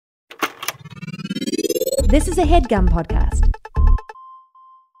This is a HeadGum podcast.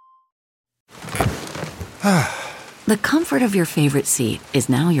 The comfort of your favorite seat is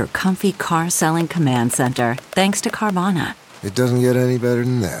now your comfy car-selling command center, thanks to Carvana. It doesn't get any better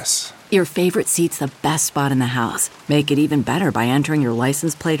than this. Your favorite seat's the best spot in the house. Make it even better by entering your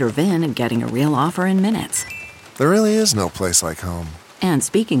license plate or VIN and getting a real offer in minutes. There really is no place like home. And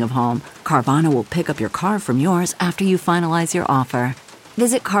speaking of home, Carvana will pick up your car from yours after you finalize your offer.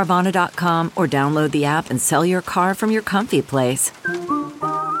 Visit Carvana.com or download the app and sell your car from your comfy place.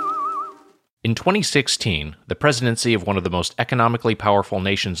 In 2016, the presidency of one of the most economically powerful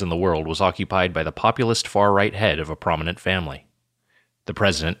nations in the world was occupied by the populist far-right head of a prominent family. The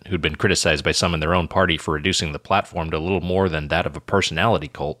president, who'd been criticized by some in their own party for reducing the platform to little more than that of a personality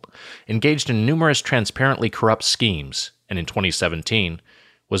cult, engaged in numerous transparently corrupt schemes, and in 2017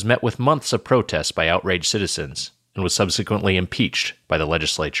 was met with months of protests by outraged citizens and was subsequently impeached by the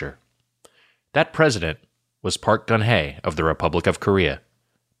legislature. That president was Park Geun-hye of the Republic of Korea,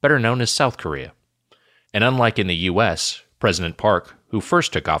 better known as South Korea. And unlike in the U.S., President Park, who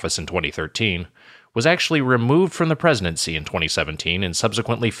first took office in 2013, was actually removed from the presidency in 2017 and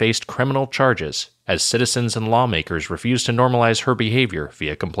subsequently faced criminal charges as citizens and lawmakers refused to normalize her behavior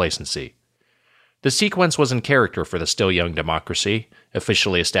via complacency. The sequence was in character for the still young democracy,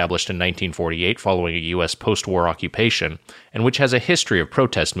 officially established in 1948 following a U.S. post-war occupation, and which has a history of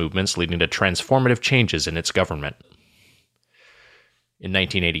protest movements leading to transformative changes in its government. In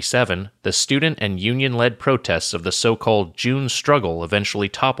 1987, the student and union-led protests of the so-called June Struggle eventually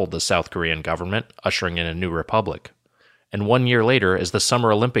toppled the South Korean government, ushering in a new republic. And 1 year later, as the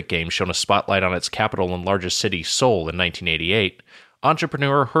Summer Olympic Games shone a spotlight on its capital and largest city, Seoul, in 1988,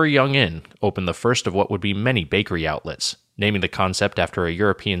 entrepreneur Her Young-in opened the first of what would be many bakery outlets, naming the concept after a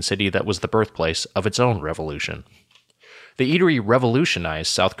European city that was the birthplace of its own revolution. The eatery revolutionized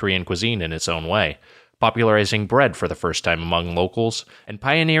South Korean cuisine in its own way, popularizing bread for the first time among locals, and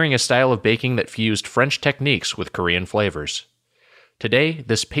pioneering a style of baking that fused French techniques with Korean flavors. Today,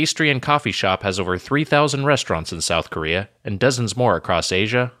 this pastry and coffee shop has over 3,000 restaurants in South Korea and dozens more across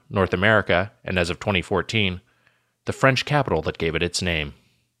Asia, North America, and as of 2014, the French capital that gave it its name.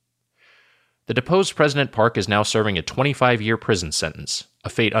 The deposed President Park is now serving a 25-year prison sentence, a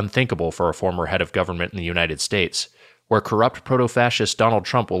fate unthinkable for a former head of government in the United States, where corrupt proto-fascist Donald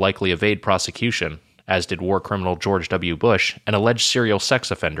Trump will likely evade prosecution, as did war criminal George W. Bush and alleged serial sex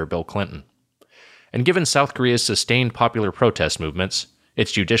offender Bill Clinton. And given South Korea's sustained popular protest movements,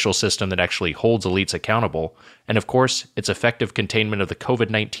 its judicial system that actually holds elites accountable, and of course, its effective containment of the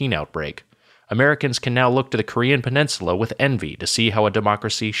COVID-19 outbreak, Americans can now look to the Korean Peninsula with envy to see how a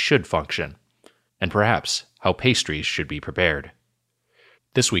democracy should function, and perhaps how pastries should be prepared.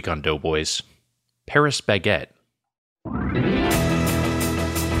 This week on Doughboys, Paris Baguette.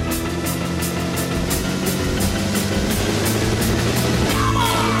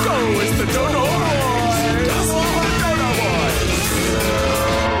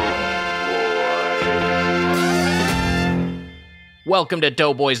 Welcome to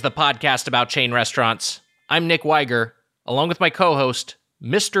Doughboys, the podcast about chain restaurants. I'm Nick Weiger, along with my co-host,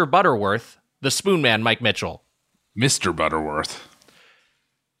 Mr. Butterworth, the Spoon Man, Mike Mitchell. Mr. Butterworth.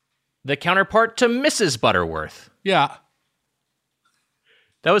 The counterpart to Mrs. Butterworth. Yeah.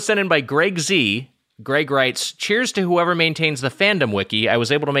 That was sent in by Greg Z. Greg writes, cheers to whoever maintains the fandom wiki. I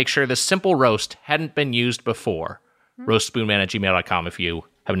was able to make sure this simple roast hadn't been used before. Roastspoonman@gmail.com if you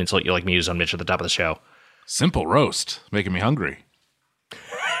have an insult you'd like me to use on Mitch at the top of the show. Simple roast. Making me hungry.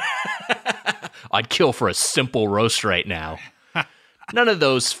 I'd kill for a simple roast right now. None of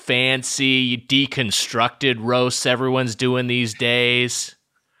those fancy, deconstructed roasts everyone's doing these days.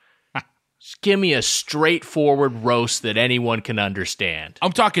 Just give me a straightforward roast that anyone can understand.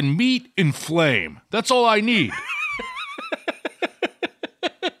 I'm talking meat and flame. That's all I need.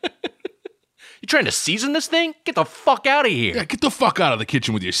 You trying to season this thing? Get the fuck out of here. Yeah, get the fuck out of the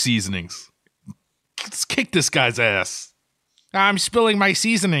kitchen with your seasonings. Let's kick this guy's ass. I'm spilling my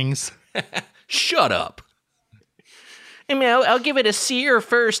seasonings. Shut up. I mean, I'll give it a sear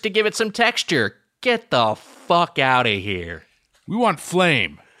first to give it some texture. Get the fuck out of here. We want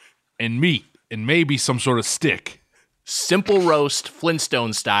flame and meat and maybe some sort of stick. Simple roast,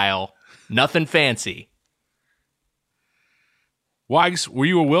 Flintstone style. Nothing fancy. Wags, were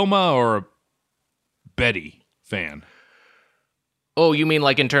you a Wilma or a Betty fan? Oh, you mean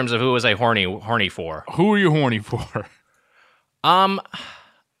like in terms of who was I horny for? Who are you horny for?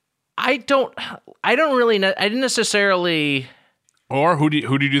 I don't really know. I didn't necessarily. Or who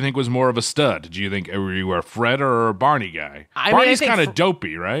did you think was more of a stud? Did you think you were a Fred or a Barney guy? Barney's kind of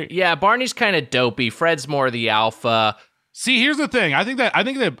dopey, right? Yeah, Barney's kind of dopey. Fred's more the alpha. See, here's the thing. I think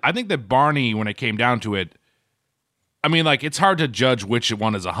that Barney, when it came down to it, I mean, like, it's hard to judge which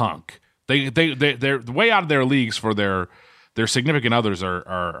one is a hunk. They're way out of their leagues for their significant others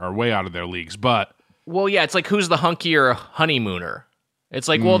are way out of their leagues. But well, yeah, it's like who's the hunkier honeymooner? It's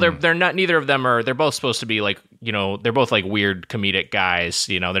like, well, they're not. Neither of them are. They're both supposed to be like, you know, they're both like weird comedic guys.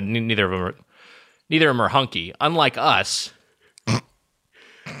 You know, neither of them are hunky. Unlike us.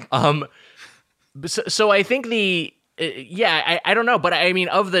 So I think I don't know, but I mean,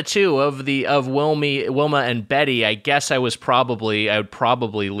 of the two, of Wilma and Betty, I guess I would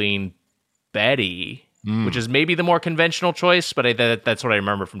probably lean Betty, which is maybe the more conventional choice, but that's what I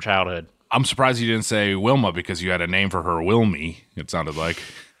remember from childhood. I'm surprised you didn't say Wilma because you had a name for her, Wilmy, it sounded like.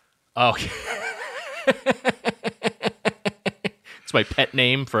 Oh. It's my pet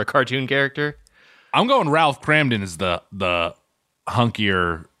name for a cartoon character. I'm going Ralph Cramden is the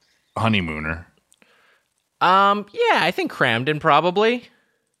hunkier honeymooner. Yeah, I think Cramden probably.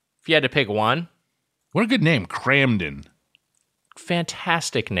 If you had to pick one. What a good name, Cramden.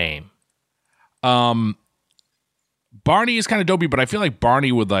 Fantastic name. Barney is kind of dopey, but I feel like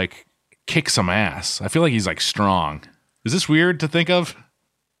Barney would like kick some ass. I feel like he's like strong. Is this weird to think of?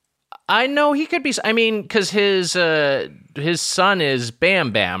 I know he could be. I mean, because his son is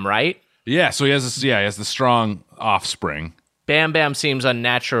Bam Bam, right? Yeah, so he has the strong offspring. Bam Bam seems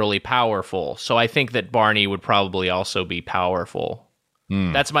unnaturally powerful, so I think that Barney would probably also be powerful.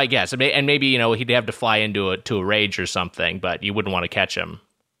 That's my guess. And maybe, you know, he'd have to fly into a rage or something, but you wouldn't want to catch him.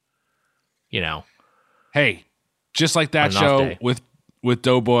 You know. Hey, just like that show with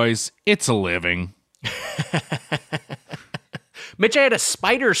Doughboys, it's a living. Mitch, I had a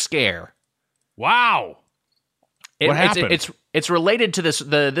spider scare. Wow. What happened? It's related to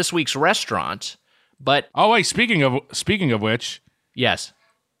this week's restaurant, but oh wait, speaking of which, yes.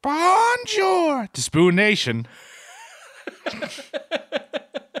 Bonjour to Spoon Nation.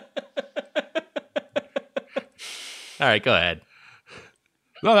 All right, go ahead.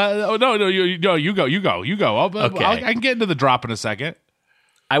 No, you go. Okay. I can get into the drop in a second.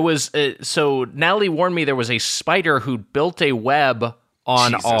 I was so Natalie warned me there was a spider who built a web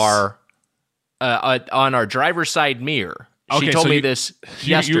on our driver's side mirror. She told me this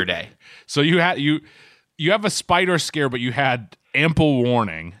yesterday. So you have a spider scare, but you had ample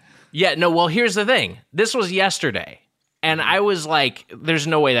warning. Yeah, no, well, here's the thing. This was yesterday, and I was like, there's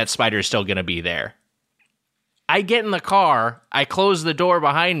no way that spider is still going to be there. I get in the car, I close the door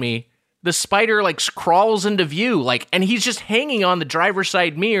behind me, the spider, like, crawls into view, like, and he's just hanging on the driver's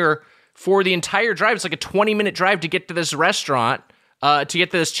side mirror for the entire drive. It's like a 20-minute drive to get to this restaurant, to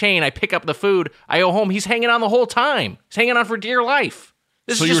get to this chain. I pick up the food, I go home, he's hanging on the whole time. He's hanging on for dear life.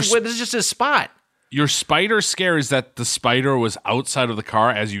 This is just his spot. Your spider scare is that the spider was outside of the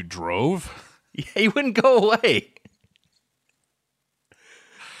car as you drove? Yeah, he wouldn't go away.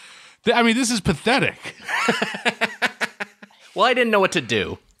 I mean, this is pathetic. Well, I didn't know what to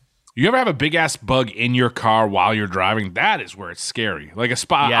do. You ever have a big-ass bug in your car while you're driving? That is where it's scary. Like a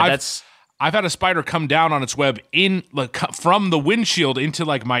spider. Yeah, I've had a spider come down on its web from the windshield into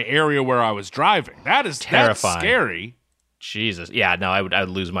like my area where I was driving. That's scary. Jesus. Yeah, no, I would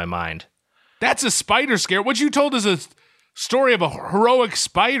lose my mind. That's a spider scare. What you told is a story of a heroic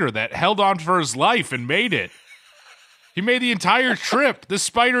spider that held on for his life and made it. He made the entire trip. This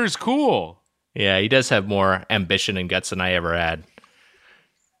spider is cool. Yeah, he does have more ambition and guts than I ever had.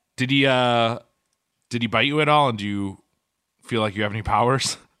 Did he bite you at all? And do you feel like you have any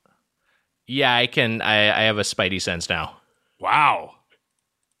powers? Yeah, I can. I have a spidey sense now. Wow.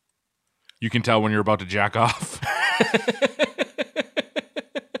 You can tell when you're about to jack off.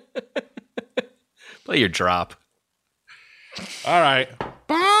 Play your drop. All right.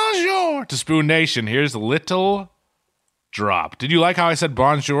 Bonjour to Spoon Nation. Here's a little drop. Did you like how I said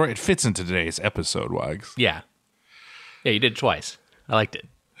bonjour? It fits into today's episode, Wags. Yeah. Yeah, you did it twice. I liked it.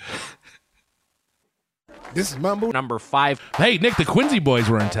 This is Mumble Number 5. Hey, Nick, the Quincy boys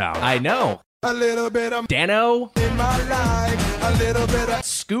were in town. I know. A little bit of Dano. in my life, a little bit of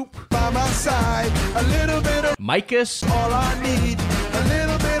Scoop. by my side, a little bit of Micus. all I need, a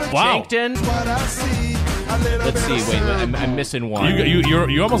little bit of Wow. Jankton. what I see, a little Let's bit see. of Wait, I'm missing one.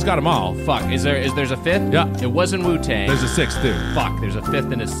 You almost got them all. Fuck. There's a fifth? Yeah. It wasn't Wu-Tang. There's a sixth, too. Fuck. There's a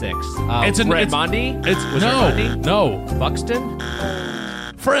fifth and a sixth. It's an- Red it's- Mondi? Was no, it Mondi? no. Buxton?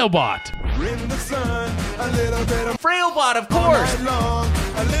 Frailbot. in the sun, a little bit of Frailbot, of course. night long,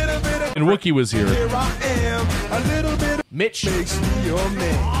 a little bit of And Wookie was here. here I am, a little bit of Mitch. makes me your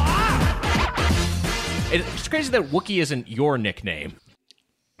man. It's crazy that Wookie isn't your nickname.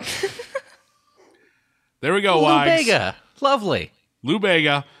 There we go, Lou Wags. Bega. Lovely. Lou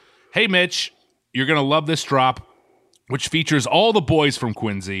Bega. Hey, Mitch, you're going to love this drop, which features all the boys from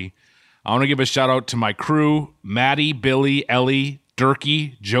Quincy. I want to give a shout out to my crew, Maddie, Billy, Ellie,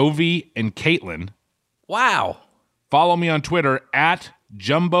 Durkee, Jovi, and Caitlin. Wow. Follow me on Twitter at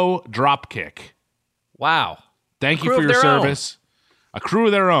Jumbo Dropkick. Wow. Thank you for your service. A crew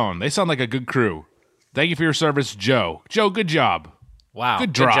of their own. They sound like a good crew. Thank you for your service, Joe. Joe, good job. Wow.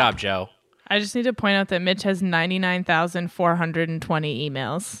 Good job, Joe. I just need to point out that Mitch has 99,420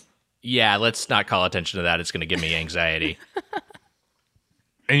 emails. Yeah, let's not call attention to that. It's going to give me anxiety.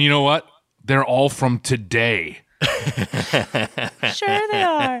 And you know what? They're all from today. Sure they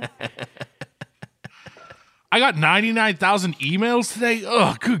are. I got 99,000 emails today?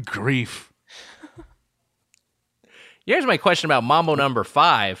 Oh, good grief. Here's my question about Mambo number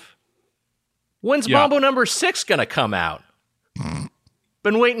 5. When's Mambo number 6 going to come out?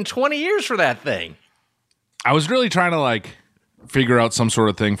 Been waiting 20 years for that thing. I was really trying to, figure out some sort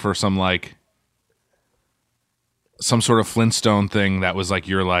of thing for some sort of Flintstone thing that was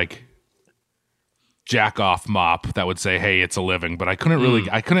your jack off mop that would say, hey, it's a living, but I couldn't really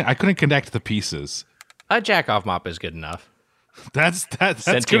I couldn't connect the pieces. A jack off mop is good enough. That's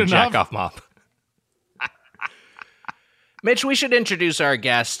Sentient good enough. jack off mop. Mitch, we should introduce our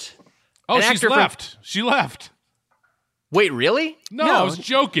guest. Oh, she's left. She left. Wait, really? No, I was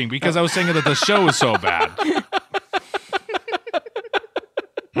joking because I was saying that the show is so bad.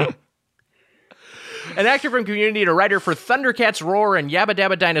 An actor from Community and a writer for Thundercats Roar and Yabba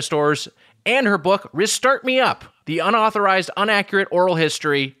Dabba Dinosaurs, and her book, Restart Me Up, the unauthorized, inaccurate oral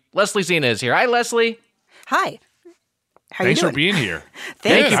history. Lesley Tsina is here. Hi, Lesley. Hi. How Thanks you for doing? being here.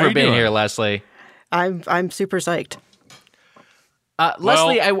 Thank you How for being doing? here, Lesley. I'm super psyched.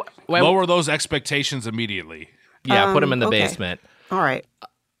 Lesley, lower those expectations immediately. Yeah, put them in the okay. basement. All right.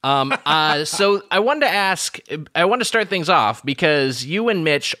 So I wanted to start things off because you and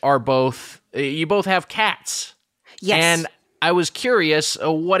Mitch are both have cats. Yes. And I was curious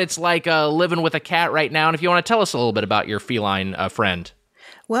what it's like living with a cat right now, and if you want to tell us a little bit about your feline friend.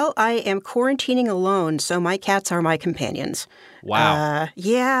 Well, I am quarantining alone, so my cats are my companions. Wow.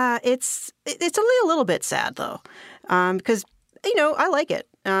 Yeah, it's only a little bit sad though, because I like it.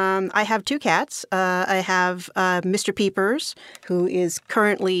 I have 2 cats. I have Mr. Peepers, who is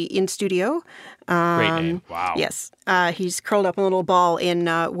currently in studio. Great name. Wow. Yes. He's curled up in a little ball in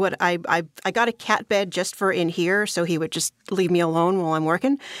what I got a cat bed just for in here, so he would just leave me alone while I'm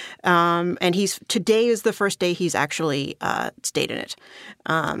working. And today is the first day he's actually stayed in it.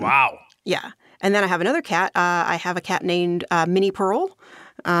 Wow. Yeah. And then I have another cat. I have a cat named Minnie Pearl.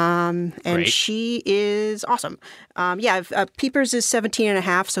 And Great. she is awesome. Peepers is 17 and a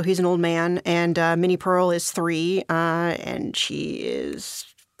half, so he's an old man. And Minnie Pearl is 3, and she is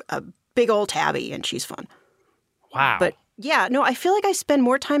a big old tabby, and she's fun. Wow. But yeah, no, I feel like I spend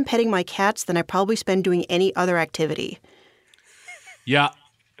more time petting my cats than I probably spend doing any other activity. Yeah,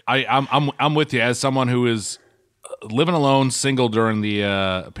 I'm with you. As someone who is living alone, single during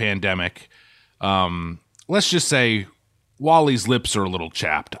the pandemic, let's just say Wally's lips are a little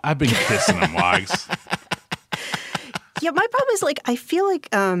chapped. I've been kissing him, Wags. Yeah, my problem is I feel like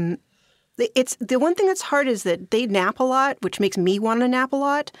it's the one thing that's hard is that they nap a lot, which makes me want to nap a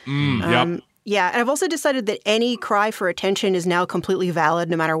lot. Yep. Yeah, and I've also decided that any cry for attention is now completely valid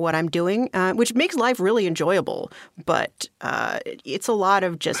no matter what I'm doing, which makes life really enjoyable. But it's a lot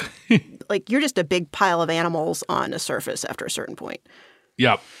of just you're just a big pile of animals on a surface after a certain point.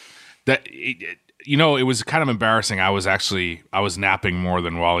 Yep. It was kind of embarrassing. I was napping more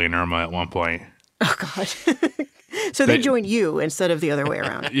than Wally and Irma at one point. Oh God. So they join you instead of the other way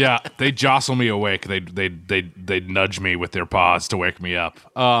around. Yeah, they jostle me awake. They nudge me with their paws to wake me up.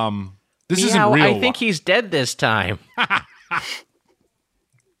 This isn't real. I think he's dead this time.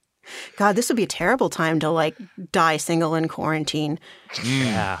 God, this would be a terrible time to die single in quarantine.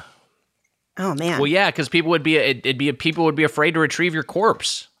 Yeah. Oh man. Well, yeah, because people would be afraid to retrieve your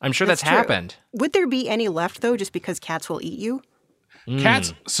corpse. I'm sure that's true. happened. Would there be any left though, just because cats will eat you?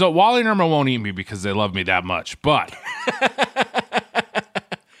 Cats. So Wally and Irma won't eat me because they love me that much. But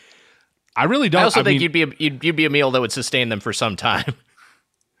I really don't. I also think you'd be a meal that would sustain them for some time.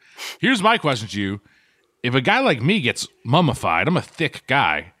 Here's my question to you: if a guy like me gets mummified, I'm a thick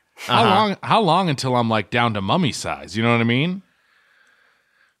guy. How long until I'm down to mummy size? You know what I mean?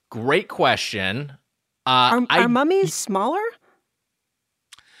 Great question. Are mummies smaller?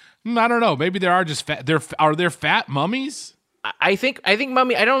 I don't know. Maybe there are just fat. Are there fat mummies? I think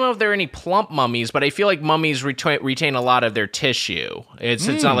mummy. I don't know if there are any plump mummies, but I feel like mummies retain a lot of their tissue. It's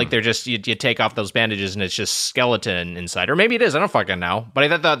not like they're just you take off those bandages and it's just skeleton inside, or maybe it is. I don't fucking know. But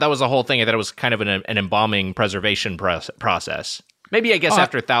I thought that was the whole thing. I thought it was kind of an embalming preservation process. Maybe I guess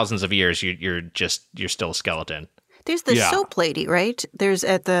after thousands of years, you're still a skeleton. There's the soap lady, right? There's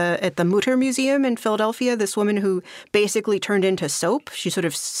at the Mutter Museum in Philadelphia, this woman who basically turned into soap. She sort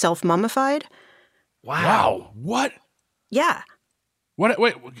of self-mummified. Wow. What? Yeah. What?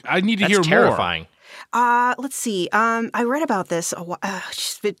 Wait, I need to That's hear terrifying. Let's see. I read about this.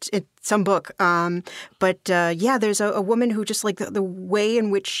 It's some book. There's a woman who just like the way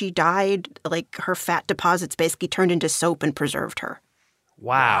in which she died, like her fat deposits basically turned into soap and preserved her.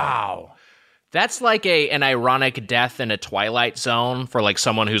 Wow. That's like an ironic death in a Twilight Zone for like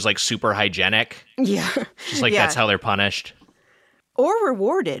someone who's like super hygienic. Yeah. Just like that's how they're punished. Or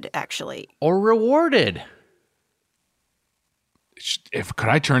rewarded, actually. Or rewarded. Could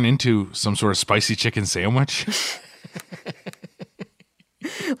I turn into some sort of spicy chicken sandwich?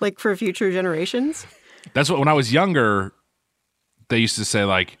 Like for future generations? That's what, when I was younger, they used to say,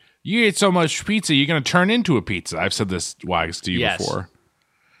 like, you ate so much pizza, you're going to turn into a pizza. I've said this, Wags, to you before.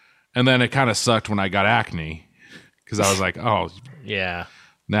 And then it kind of sucked when I got acne because I was like, oh. Yeah.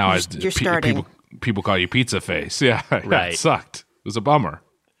 Now you're starting. People call you pizza face. Yeah. Right. It sucked. It was a bummer.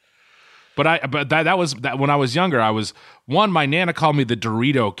 But that was when I was younger. My Nana called me the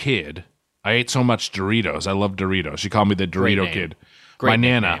Dorito Kid. I ate so much Doritos. I love Doritos. She called me the Dorito Kid. Great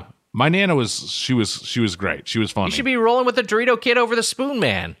My Nana was great. She was funny. You should be rolling with the Dorito Kid over the Spoon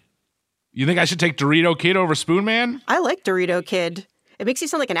Man. You think I should take Dorito Kid over Spoon Man? I like Dorito Kid. It makes you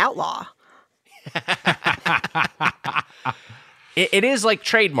sound like an outlaw. It is like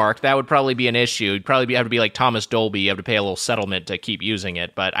trademark. That would probably be an issue. You'd probably have to be like Thomas Dolby. You have to pay a little settlement to keep using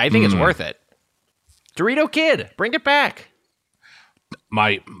it. But I think it's worth it. Dorito Kid, bring it back.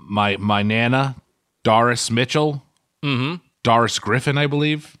 My Nana, Doris Mitchell, Doris Griffin, I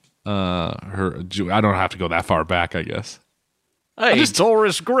believe. I don't have to go that far back, I guess. Hey,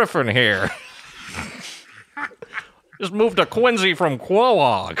 Doris Griffin here. Just moved to Quincy from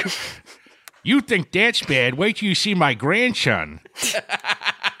Quahog. You think that's bad? Wait till you see my grandson.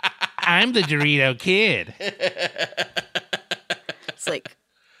 I'm the Dorito Kid. It's like,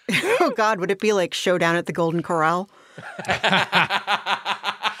 oh God, would it be like Showdown at the Golden Corral?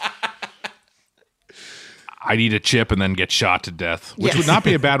 I'd eat a chip and then get shot to death, which would not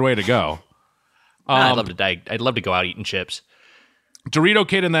be a bad way to go. I'd love to die. I'd love to go out eating chips. Dorito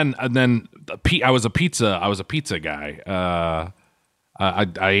Kid, and then I was a pizza guy.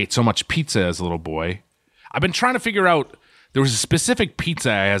 I ate so much pizza as a little boy. I've been trying to figure out. There was a specific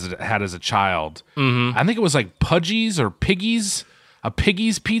pizza I had as a child. Mm-hmm. I think it was like Pudgy's or Piggy's. A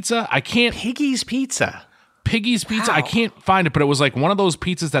Piggy's pizza. Piggy's Pizza. Piggy's Pizza. Wow. I can't find it, but it was like one of those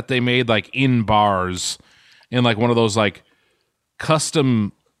pizzas that they made like in bars, in like one of those like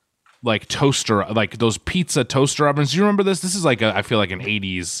custom like toaster, like those pizza toaster ovens. Do you remember this? This is like I feel like an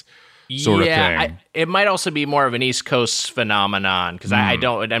 80s sort of thing. It might also be more of an East Coast phenomenon because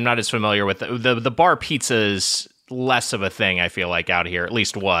I'm not as familiar with the bar pizza is less of a thing. I feel like out here at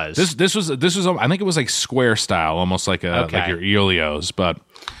least was. This was I think it was like square style, almost like like your Elio's, but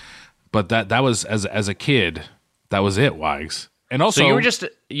that was as a kid, that was it, Wags. And also, so you were just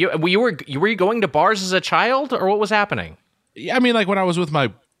were you going to bars as a child, or what was happening? Yeah, I mean, like when I was with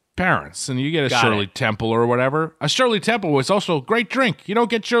my parents, and you get a Shirley Temple or whatever. A Shirley Temple was also a great drink. You don't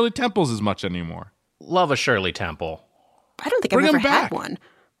get Shirley Temples as much anymore. Love a Shirley Temple. I don't think I've ever had one.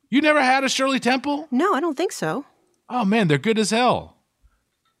 You never had a Shirley Temple? No, I don't think so. Oh man, they're good as hell.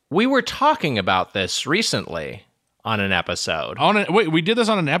 We were talking about this recently on an episode. Wait, we did this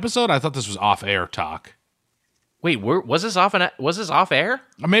on an episode? I thought this was off-air talk. Wait, was this off air?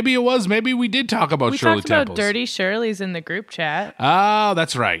 Maybe it was. Maybe we did talk about Shirley Temples. We talked about Dirty Shirley's in the group chat. Oh,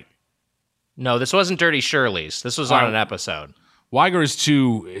 that's right. No, this wasn't Dirty Shirley's. This was on an episode. Weiger is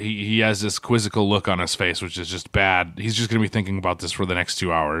too. He has this quizzical look on his face, which is just bad. He's just going to be thinking about this for the next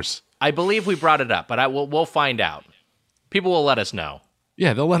 2 hours. I believe we brought it up, but we'll find out. People will let us know.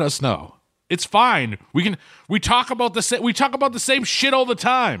 Yeah, they'll let us know. It's fine. We talk about the same shit all the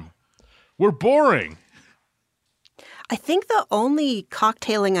time. We're boring. I think the only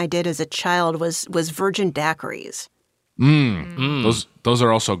cocktailing I did as a child was virgin daiquiris. Those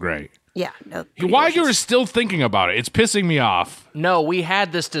are also great. Yeah. No, Weiger is still thinking about it. It's pissing me off. No, we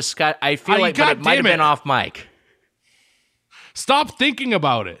had this discussion. I feel like it might have been off mic. Stop thinking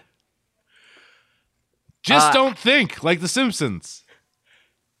about it. Just don't think, like The Simpsons.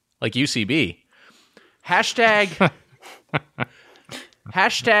 Like UCB. Hashtag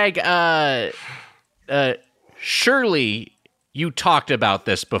surely you talked about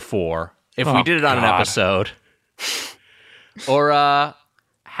this before if we did it on an episode. Or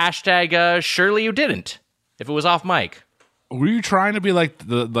hashtag surely you didn't if it was off mic. Were you trying to be like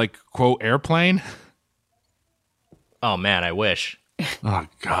the quote airplane? Oh man, I wish. Oh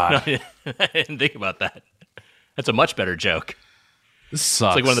God. I didn't think about that. That's a much better joke. This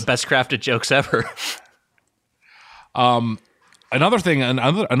sucks. It's like one of the best crafted jokes ever. Another thing,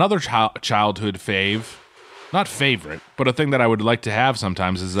 another childhood fave, not favorite, but a thing that I would like to have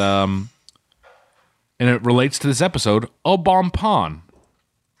sometimes is, and it relates to this episode, a bonbon.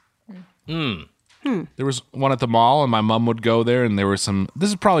 There was one at the mall, and my mom would go there, and there were some. This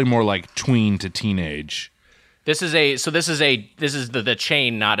is probably more like tween to teenage. This is the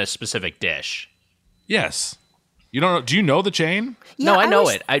chain, not a specific dish. Yes. You don't know? Do you know the chain? Yeah, No, I know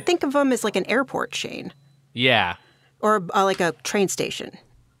always it. I think of them as like an airport chain Yeah, or like a train station.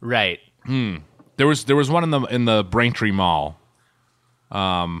 right. There was one in the Braintree Mall.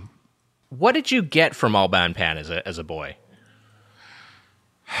 What did you get from All Bound Pan as a boy?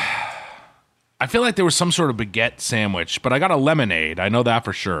 I feel like there was some sort of baguette sandwich, but I got a lemonade. I know that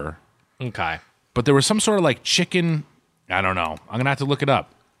for sure. Okay. But there was some sort of like chicken. I don't know. I'm gonna have to look it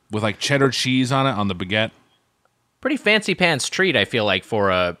up with like cheddar cheese on it on the baguette. Pretty fancy pants treat, I feel like,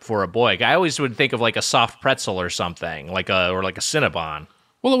 for a boy. I always would think of like a soft pretzel or something, or like a Cinnabon.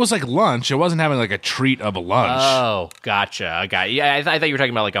 Well, it was like lunch. It wasn't having like a treat of a lunch. Oh, gotcha. I got it. Yeah, I thought you were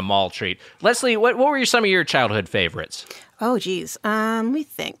talking about like a mall treat. Lesley, what were some of your childhood favorites? Oh, geez. Let me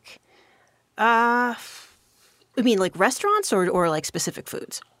think. I mean, like restaurants or like specific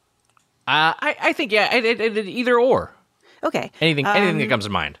foods? I think, yeah, either or. Okay. Anything that comes to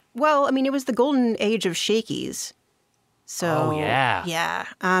mind. Well, I mean, it was the golden age of Shakey's. So, Oh, yeah. Yeah.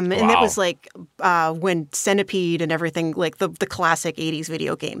 And it Wow. was like when Centipede and everything, like the classic 80s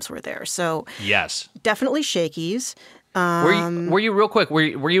video games were there. So Yes. definitely Shakey's. Were you real quick?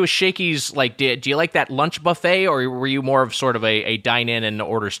 Were you a Shakey's like? Do you like that lunch buffet, or were you more of sort of a dine in and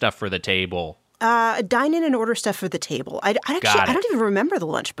order stuff for the table? Dine in and order stuff for the table. I don't even remember the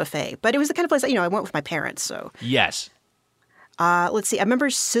lunch buffet, but it was the kind of place that, I went with my parents. So Yes. let's see. I remember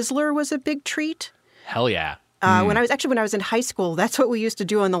Sizzler was a big treat. Hell yeah. When I was in high school, that's what we used to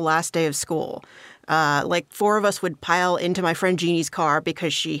do on the last day of school. Like 4 of us would pile into my friend Jeannie's car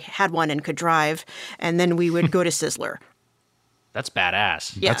because she had one and could drive, and then we would go to Sizzler. That's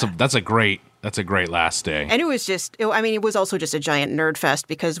badass. Yeah. That's a great last day. And it was it was also just a giant nerd fest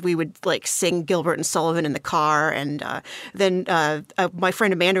because we would like sing Gilbert and Sullivan in the car. And then my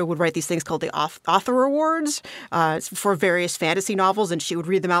friend Amanda would write these things called the author awards for various fantasy novels. And she would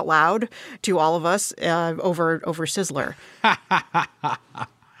read them out loud to all of us over Sizzler.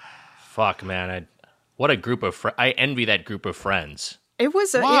 Fuck, man. What a group of I envy that group of friends. It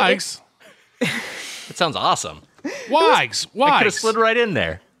was Wags. It sounds awesome. Wags. I could have slid right in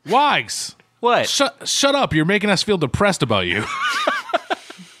there. Wags. What? Shut up. You're making us feel depressed about you.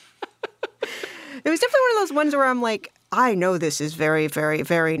 It was definitely one of those ones where I'm like, I know this is very, very,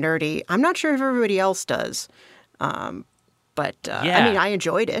 very nerdy. I'm not sure if everybody else does. But Yeah. I mean, I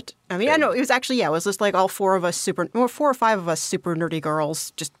enjoyed it. I mean, I know it was actually, it was just like all 4 of us 4 or 5 of us super nerdy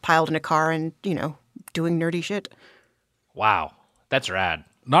girls just piled in a car and, doing nerdy shit. Wow. That's rad.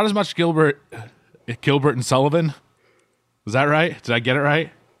 Not as much Gilbert and Sullivan. Was that right? Did I get it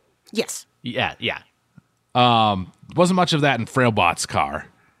right? Yes. Yeah. Wasn't much of that in Frailbot's car.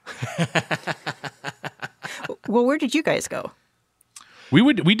 Well, where did you guys go?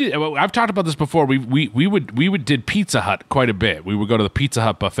 We did. I've talked about this before. We did Pizza Hut quite a bit. We would go to the Pizza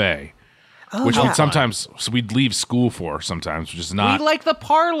Hut buffet, which yeah. sometimes we'd leave school for. Sometimes, which is not. We like the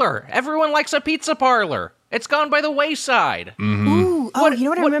parlor. Everyone likes a pizza parlor. It's gone by the wayside. Ooh. Oh, you know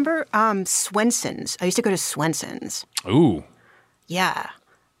what I remember? Swenson's. I used to go to Swenson's. Ooh, Yeah.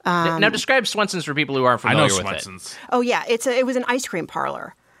 Now describe Swenson's for people who aren't I know familiar with Swenson's. Oh, yeah. It was an ice cream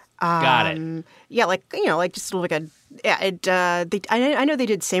parlor. Got it. Yeah, like just sort of like I know they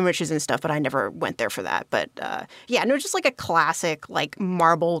did sandwiches and stuff, but I never went there for that. But just like a classic like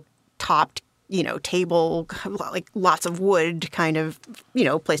marble topped table, like lots of wood kind of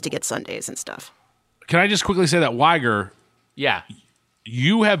place to get sundaes and stuff. Can I just quickly say that Weiger, Yeah.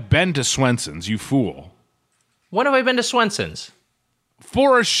 you have been to Swenson's, you fool, When have I been to Swenson's?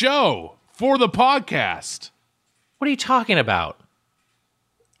 for a show for the podcast. What are you talking about?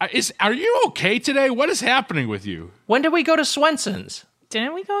 Are you okay today? What is happening with you? When did we go to Swenson's?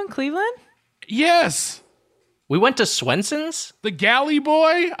 Didn't we go in Cleveland? Yes. We went to Swenson's? The galley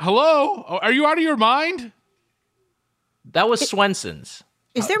boy? Hello? Are you out of your mind? That was Swenson's.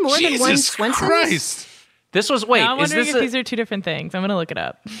 Is there more than one Jesus Swenson's? Christ. This was, wait, Now I'm is wondering this if these are 2 different things. I'm going to look it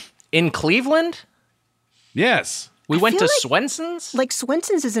up. in Cleveland? Yes. We went feel to like- Swenson's? Like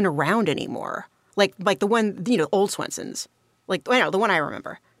Swenson's isn't around anymore. Like the one old Swenson's. Like the one I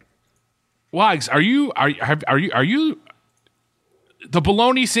remember. Wags, are you the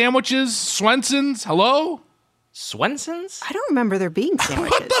bologna sandwiches? Swenson's? Hello? Swenson's? I don't remember there being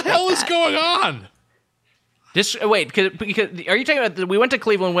sandwiches. What the hell is going on? Wait, because are you talking about? We went to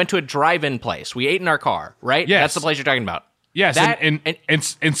Cleveland, went to a drive-in place. We ate in our car, right? Yes. That's the place you're talking about. Yes, That-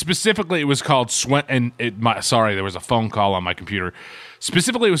 and specifically it was called sorry, there was a phone call on my computer.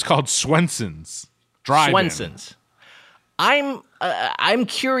 Specifically, it was called Swenson's Drive-In. Swenson's. I'm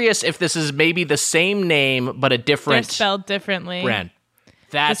curious if this is maybe the same name but a They're different spelled differently. brand. The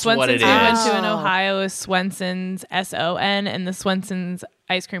That's Swenson's what it is. I went to in Ohio is Swenson's SON, and the Swenson's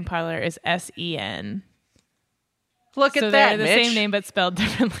ice cream parlor is SEN. Look So at they're that, the Mitch. same name but spelled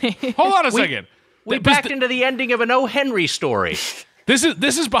differently. Hold on a second. We But backed into the ending of an O. Henry story. this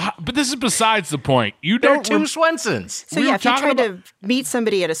is besides the point. You There are don't two Swensons. So We yeah, were if you talking tried to meet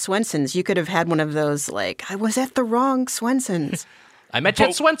somebody at a Swenson's, you could have had one of those like, I was at the wrong Swenson's. I met you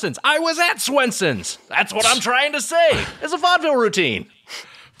at Swenson's. I was at Swenson's. That's what I'm trying to say. It's a vaudeville routine.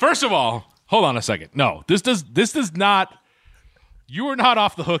 First of all, hold on a second. No, this does not. You are not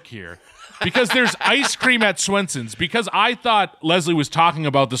off the hook here, because there's ice cream at Swenson's. Because I thought Lesley was talking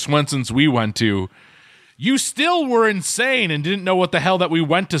about the Swenson's we went to. You still were insane and didn't know what the hell that we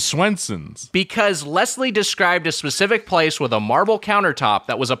went to Swenson's. Because Lesley described a specific place with a marble countertop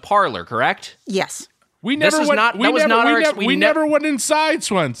that was a parlor, correct? Yes. We This never is went. not- we that was never, not we our ex- never, we we ne- never went inside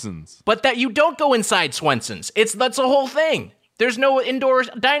Swenson's. But that you don't go inside Swenson's. That's the whole thing. There's no indoor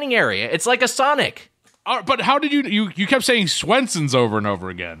dining area. It's like a Sonic. But how did you kept saying Swenson's over and over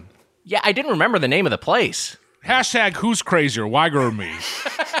again? Yeah, I didn't remember the name of the place. Hashtag who's crazier, Weiger or me?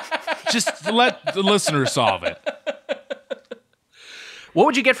 Just let the listener solve it. What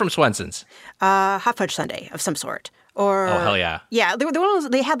would you get from Swenson's? Hot fudge sundae of some sort. Or Oh, hell yeah. Yeah, they were the ones,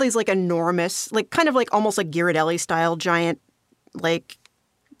 they had these like enormous, like kind of like almost like Ghirardelli style giant, like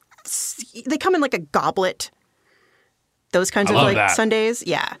they come in like a goblet. Those kinds I of love like that. sundaes,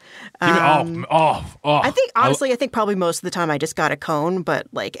 yeah. Give me- I think honestly, I think probably most of the time I just got a cone, but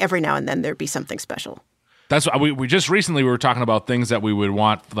like every now and then there'd be something special. That's what we just recently we were talking about things that we would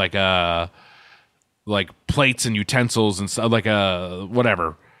want like plates and utensils and stuff, like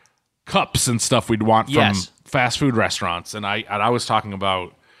whatever cups and stuff we'd want from Yes. fast food restaurants. And I was talking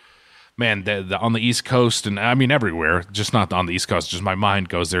about, man, on the East Coast, and I mean everywhere, just not on the East Coast. Just my mind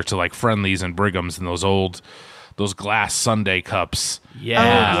goes there to like Friendly's and Brigham's and those glass sundae cups. Yeah.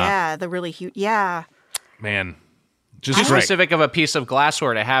 Oh yeah, the really huge, yeah. Man, just Too great. specific of a piece of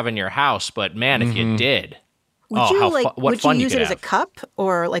glassware to have in your house, but man, if you did. Would Oh, you how like? fu- what would fun you you use could it as a have. cup,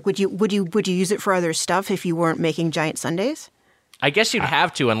 or like would you use it for other stuff if you weren't making giant sundaes? I guess you'd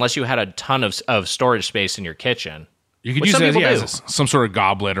have to unless you had a ton of storage space in your kitchen. You could Which use some it people do. as some sort of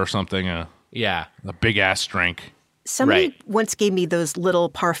goblet or something, a Yeah. big ass drink. Somebody Right. once gave me those little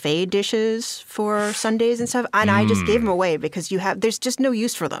parfait dishes for Sundays and stuff, and I just gave them away because there's just no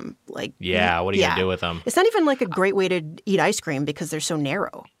use for them. Like, Yeah, what are you gonna do with them? It's not even like a great way to eat ice cream because they're so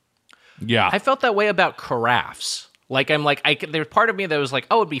narrow. Yeah, I felt that way about carafes. There's part of me that was like,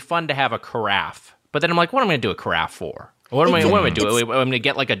 oh, it'd be fun to have a carafe. But then I'm like, what am I going to do a carafe for? What am I going to do? I'm going to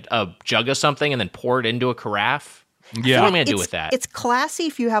get like a jug of something and then pour it into a carafe? yeah. What am I going to do with that? It's classy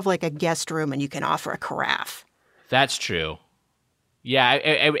if you have like a guest room and you can offer a carafe. That's true. Yeah,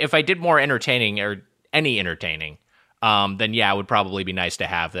 if I did more entertaining or any entertaining, then yeah, it would probably be nice to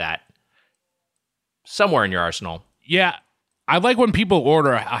have that somewhere in your arsenal. Yeah, I like when people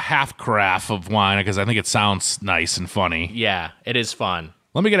order a half carafe of wine because I think it sounds nice and funny. Yeah, it is fun.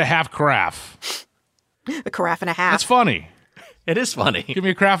 Let me get a half carafe. A carafe and a half. That's funny. It is funny. Give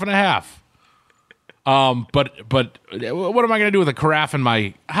me a carafe and a half. But what am I going to do with a carafe in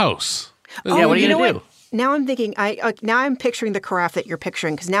my house? Yeah, what are you know going to do? Now I'm thinking. Now I'm picturing the carafe that you're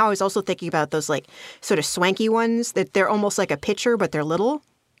picturing because now I was also thinking about those like sort of swanky ones that they're almost like a pitcher but they're little.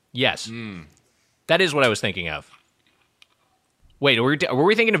 Yes. That is what I was thinking of. Wait, were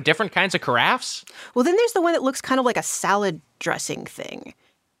we thinking of different kinds of carafes? Well, then there's the one that looks kind of like a salad dressing thing.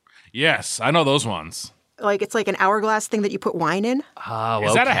 Yes, I know those ones. Like it's like an hourglass thing that you put wine in. Oh,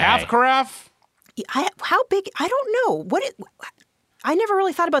 Is that a half carafe? How big? I don't know. I never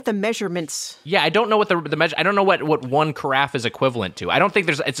really thought about the measurements. Yeah, I don't know what the measure. I don't know what one carafe is equivalent to. I don't think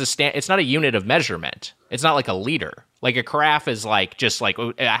it's not a unit of measurement. It's not like a liter. Like a carafe is like just like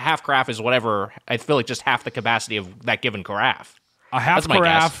a half carafe is whatever. I feel like just half the capacity of that given carafe. A half That's my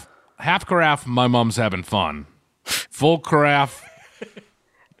carafe. Half carafe. My mom's having fun. Full carafe.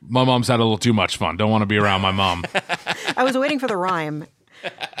 My mom's had a little too much fun. Don't want to be around my mom. I was waiting for the rhyme.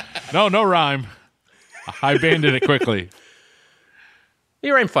 No rhyme. I abandoned it quickly.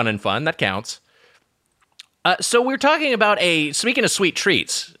 You're in fun and fun. That counts. So we're talking about speaking of sweet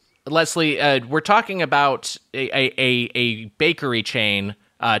treats, Lesley, we're talking about a bakery chain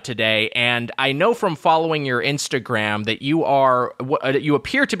today. And I know from following your Instagram that you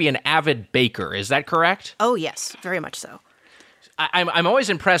appear to be an avid baker. Is that correct? Oh, yes, very much so. I'm always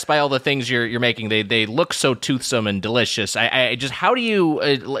impressed by all the things you're making. They look so toothsome and delicious. I just, how do you,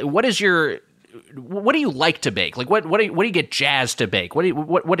 what do you like to bake? Like what do you get jazzed to bake?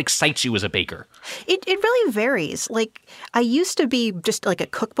 What excites you as a baker? It really varies. Like I used to be just like a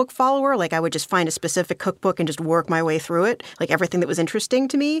cookbook follower. Like I would just find a specific cookbook and just work my way through it. Like everything that was interesting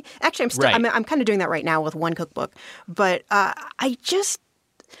to me. Actually, I'm kind of doing that right now with one cookbook. But I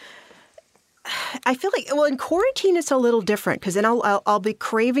feel like, well, in quarantine, it's a little different because then I'll be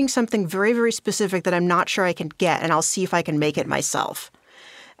craving something very, very specific that I'm not sure I can get, and I'll see if I can make it myself.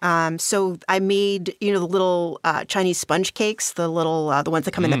 So I made, the little Chinese sponge cakes, the ones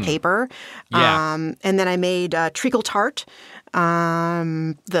that come in the paper. Yeah. And then I made treacle tart,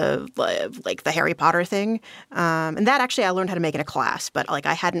 the Harry Potter thing. And that actually I learned how to make in a class, but like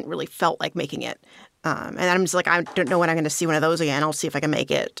I hadn't really felt like making it. And I'm just like, I don't know when I'm going to see one of those again. I'll see if I can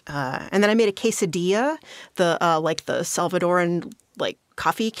make it. And then I made a quesadilla, the Salvadoran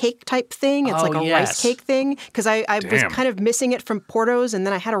coffee cake type thing. It's like a rice cake thing because I was kind of missing it from Porto's, and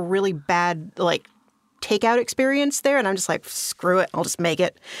then I had a really bad takeout experience there, and I'm just like, screw it, I'll just make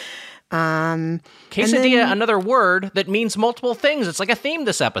it. Quesadilla, another word that means multiple things. It's like a theme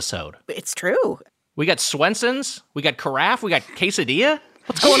this episode. It's true. We got Swenson's, we got carafe, we got quesadilla.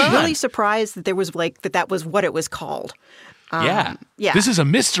 What's going on? I'm really surprised that there was that was what it was called. Yeah. This is a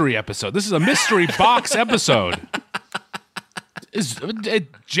mystery episode. This is a mystery box episode. Is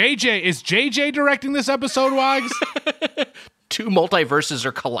JJ directing this episode, Wags? Two multiverses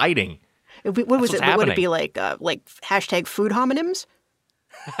are colliding. What was it? Would it be like hashtag food homonyms?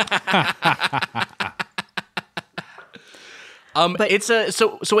 But it's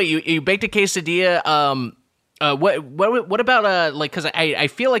so wait, you baked a quesadilla. What about because I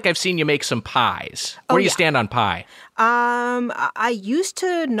feel like I've seen you make some pies. Where do you stand on pie? I used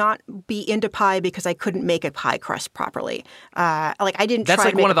to not be into pie because I couldn't make a pie crust properly. I didn't. That's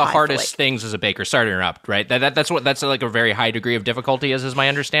try like one of the pie hardest things as a baker. Sorry to interrupt. Right? That's like a very high degree of difficulty is my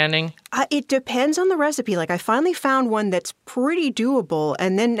understanding. It depends on the recipe. Like I finally found one that's pretty doable,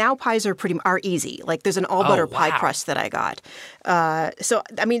 and then now pies are easy. Like there's an all butter pie crust that I got. So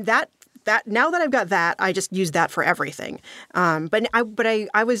I mean that now that I've got that, I just use that for everything. But I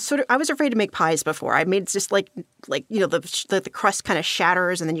was afraid to make pies before. I made just the crust kind of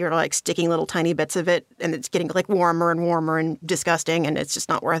shatters, and then you're like sticking little tiny bits of it, and it's getting like warmer and warmer and disgusting, and it's just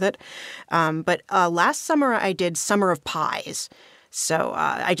not worth it. But last summer I did Summer of Pies, so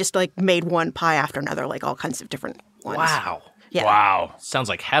I just made one pie after another, like all kinds of different ones. Wow! Yeah. Wow! Sounds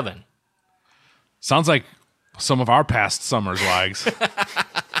like heaven. Sounds like some of our past summers, Wags.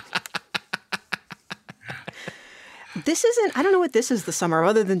 I don't know what this is the summer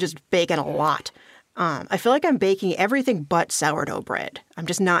other than just baking a lot. I feel like I'm baking everything but sourdough bread. I'm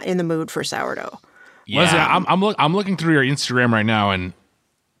just not in the mood for sourdough. Yeah. Lesley, I'm looking through your Instagram right now, and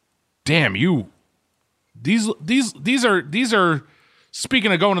damn, these are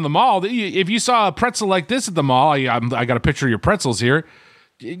speaking of going to the mall. If you saw a pretzel like this at the mall, I got a picture of your pretzels here.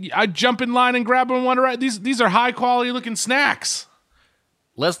 I'd jump in line and grab one. Right, these are high quality looking snacks.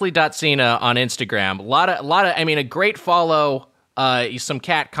 Lesley.Tsina on Instagram. A lot of, I mean, a great follow, some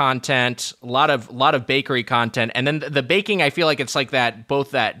cat content, a lot of bakery content. And then the baking, I feel like it's like that,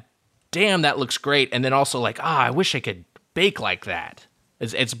 both that, damn, that looks great. And then also like, I wish I could bake like that.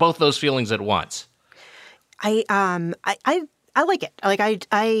 It's both those feelings at once. I like it. Like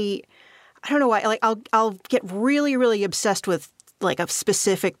I don't know why. Like I'll get really, really obsessed with like a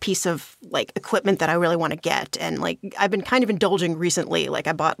specific piece of like equipment that I really want to get. And like I've been kind of indulging recently. Like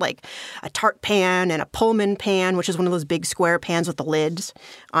I bought like a tart pan and a Pullman pan, which is one of those big square pans with the lids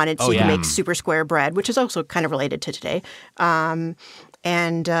on it, so you can make super square bread, which is also kind of related to today. I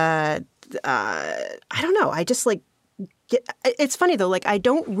don't know. I just like it's funny though, like I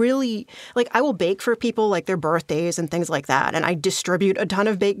don't really like I will bake for people like their birthdays and things like that, and I distribute a ton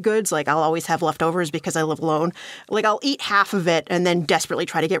of baked goods. Like I'll always have leftovers because I live alone. Like I'll eat half of it and then desperately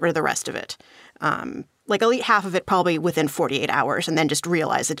try to get rid of the rest of it. Like I'll eat half of it probably within 48 hours and then just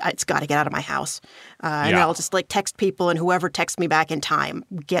realize that it's got to get out of my house. And then I'll just like text people, and whoever texts me back in time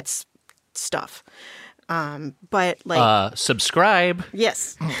gets stuff. But like subscribe.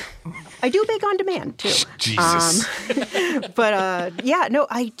 Yes. I do bake on demand too. Jesus. But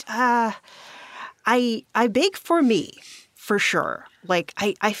I bake for me for sure. Like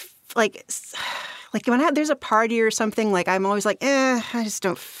I like like when there's a party or something, like I'm always like, I just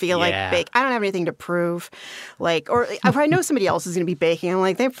don't feel like bake. I don't have anything to prove. Like, or if I know somebody else is going to be baking, I'm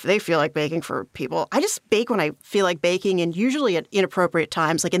like, they feel like baking for people. I just bake when I feel like baking, and usually at inappropriate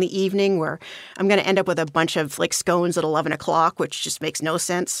times, like in the evening where I'm going to end up with a bunch of like scones at 11 o'clock, which just makes no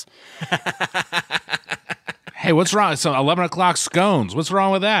sense. Hey, what's wrong? So 11 o'clock scones. What's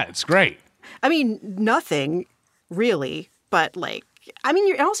wrong with that? It's great. I mean, nothing really, but like, I mean,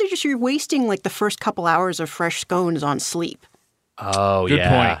 you're wasting like the first couple hours of fresh scones on sleep. Oh, Good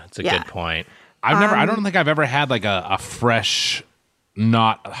point. It's a good point. I don't think I've ever had like a fresh,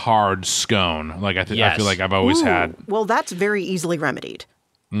 not hard scone. Like I feel like I've always had. Well, that's very easily remedied.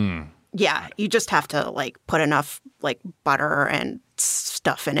 Yeah, you just have to like put enough like butter and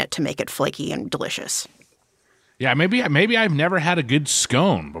stuff in it to make it flaky and delicious. Yeah, maybe I've never had a good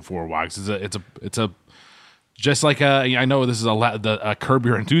scone before, Wags. It's a just like I know this is a Curb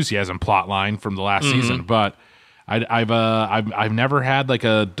Your Enthusiasm plot line from the last season, but I've never had like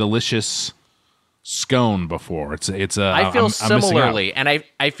a delicious scone before. I feel similarly, and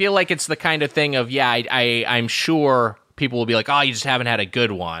I feel like it's the kind of thing of I'm sure people will be like, oh, you just haven't had a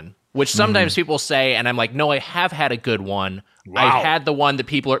good one, which sometimes people say, and I'm like, no, I have had a good one. Wow. I've had the one that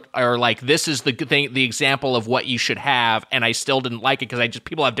people are like, this is the thing, the example of what you should have, and I still didn't like it because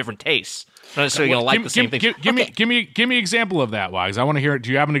people have different tastes. Not necessarily going to like the same thing. Give me an example of that, Wags. I want to hear it.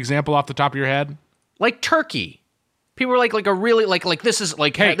 Do you have an example off the top of your head? Like turkey. People are like a really like this is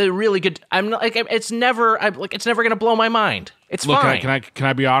like the really good. I'm not like it's never going to blow my mind. It's fine. Can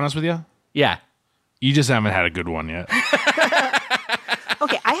I be honest with you? Yeah. You just haven't had a good one yet.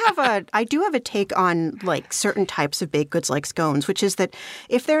 Okay, I do have a take on like certain types of baked goods like scones, which is that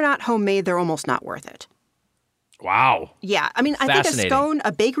if they're not homemade, they're almost not worth it. Wow. Yeah, I mean, I think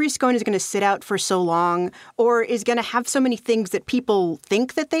a bakery scone is going to sit out for so long, or is going to have so many things that people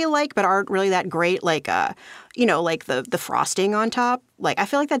think that they like but aren't really that great, like like the frosting on top. Like I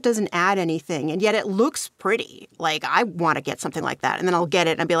feel like that doesn't add anything, and yet it looks pretty. Like I want to get something like that, and then I'll get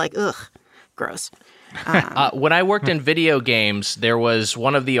it and I'll be like, ugh, gross. When I worked in video games, there was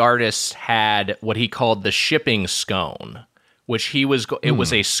one of the artists had what he called the shipping scone, which it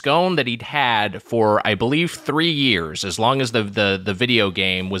was a scone that he'd had for, I believe, 3 years, as long as the video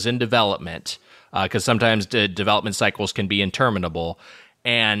game was in development, because sometimes the development cycles can be interminable.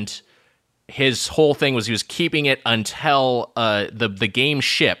 And his whole thing was he was keeping it until the game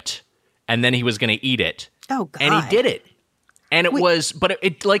shipped, and then he was going to eat it. Oh, God. And he did it. And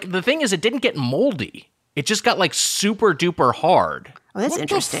it like the thing is, it didn't get moldy. It just got like super duper hard. Oh, that's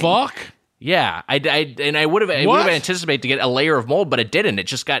interesting. What the fuck? Yeah, I would have anticipated to get a layer of mold, but it didn't. It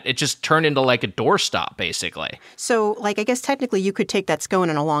just turned into like a doorstop, basically. So, like, I guess technically you could take that scone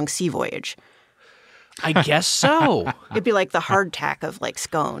on a long sea voyage. I guess so. It'd be like the hardtack of like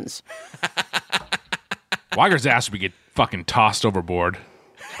scones. Weiger's ass would get fucking tossed overboard.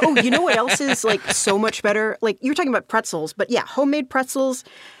 Oh, you know what else is like so much better? Like you were talking about pretzels, but yeah, homemade pretzels,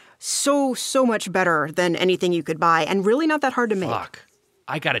 so much better than anything you could buy, and really not that hard to make. Fuck.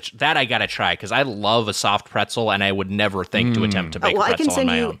 I gotta try because I love a soft pretzel, and I would never think to attempt to bake a pretzel on my own. I can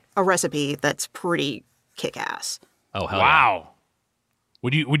send you a recipe that's pretty kick-ass. Oh hell wow!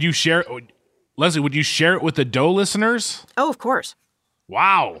 Yeah. Would you share, Lesley? Would you share it with the dough listeners? Oh, of course.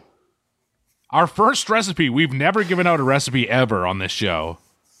 Wow! Our first recipe. We've never given out a recipe ever on this show.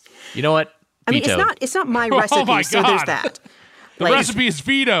 You know what? I mean, it's not my recipe, my so there's that. The recipe is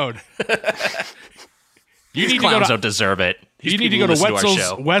vetoed. These clowns don't deserve it. You need to go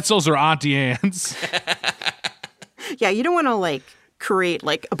to Wetzel's or Auntie Anne's. Yeah, you don't want to like create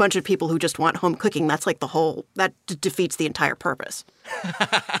like a bunch of people who just want home cooking. That's like that defeats the entire purpose.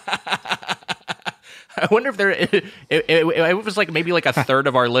 I wonder if it was like maybe like a third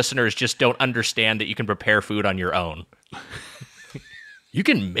of our listeners just don't understand that you can prepare food on your own. You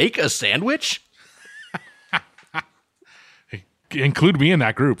can make a sandwich? Include me in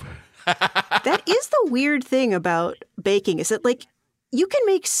that group. That is the weird thing about baking, is that like you can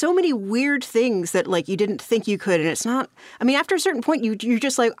make so many weird things that like you didn't think you could, and it's not. I mean, after a certain point, you're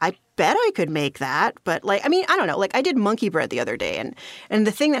just like, I bet I could make that, but like, I mean, I don't know. Like I did monkey bread the other day, and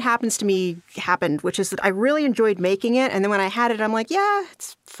the thing that happened, which is that I really enjoyed making it, and then when I had it, I'm like, yeah,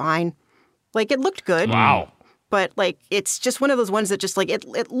 it's fine. Like it looked good. Wow. But, like, it's just one of those ones that just, like,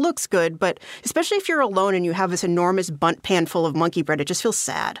 it looks good. But especially if you're alone and you have this enormous bundt pan full of monkey bread, it just feels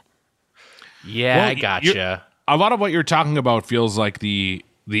sad. Yeah, well, I gotcha. A lot of what you're talking about feels like the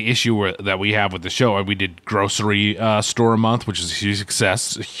issue that we have with the show. We did grocery store a month, which is a huge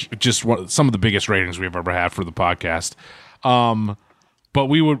success. Just some of the biggest ratings we've ever had for the podcast. But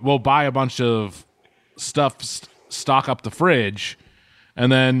we'll buy a bunch of stuff, stock up the fridge,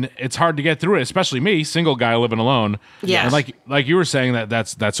 and then it's hard to get through it, especially me, single guy living alone. Yes. And like you were saying,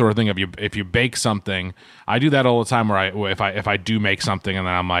 that's that sort of thing. If you bake something, I do that all the time. If I do make something, and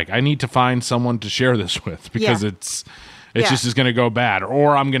then I'm like, I need to find someone to share this with because it's just is going to go bad,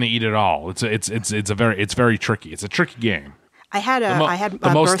 or I'm going to eat it all. It's very tricky. It's a tricky game. I had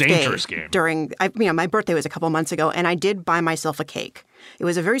a most birthday dangerous game. My birthday was a couple months ago, and I did buy myself a cake. It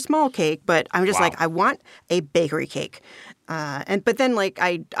was a very small cake, but I'm just like, I want a bakery cake. But then like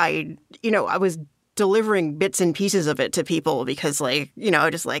I was delivering bits and pieces of it to people because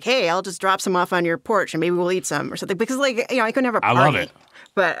just like, hey, I'll just drop some off on your porch and maybe we'll eat some or something because I couldn't have a party. I love it.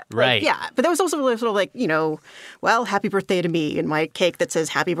 But right. But there was also sort of like, well, happy birthday to me and my cake that says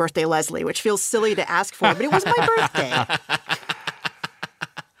happy birthday, Lesley, which feels silly to ask for, but it was my birthday.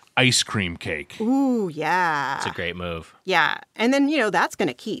 Ice cream cake. Ooh, yeah. It's a great move. Yeah. And then, that's going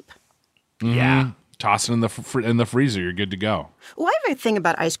to keep. Mm-hmm. Yeah. Toss it in the freezer. You're good to go. Well, I have a thing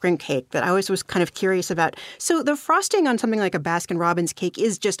about ice cream cake that I always was kind of curious about. So the frosting on something like a Baskin-Robbins cake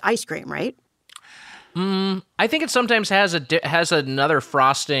is just ice cream, right? I think it sometimes has another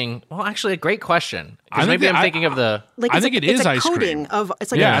frosting. Well, actually, a great question. Because maybe I'm thinking of the. Like I think it is ice cream. I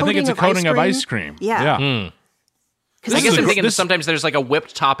think it's a coating of ice cream. Yeah. I guess I'm thinking sometimes there's like a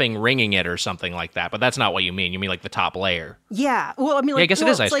whipped topping ringing it or something like that, but that's not what you mean. You mean like the top layer. Yeah. Well, I mean, like, I guess it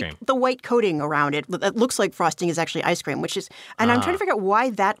is ice cream. The white coating around it that looks like frosting is actually ice cream, which is, and I'm trying to figure out why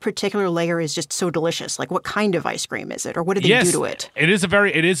that particular layer is just so delicious. Like, what kind of ice cream is it, or what did they do to it?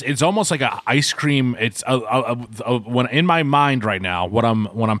 It's almost like an ice cream. It's when in my mind right now, what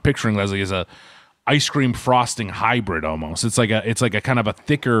I'm picturing, Lesley, is a ice cream frosting hybrid almost. It's like a kind of a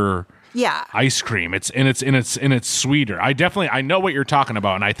thicker. Yeah, ice cream. It's sweeter. I know what you're talking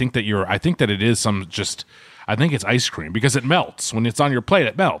about, and I think that it is I think it's ice cream because it melts when it's on your plate.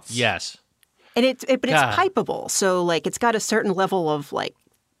 It melts. Yes, and it's pipeable, so like it's got a certain level of like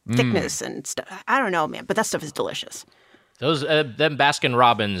thickness and stuff. I don't know, man, but that stuff is delicious. Those them Baskin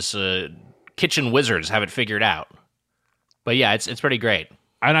Robbins kitchen wizards have it figured out. But yeah, it's pretty great.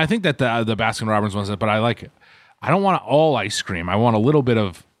 And I think that the Baskin Robbins ones, but I like it. I don't want all ice cream. I want a little bit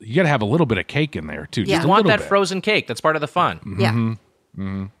of. You got to have a little bit of cake in there too. Yeah. You want that frozen cake. That's part of the fun. Yeah.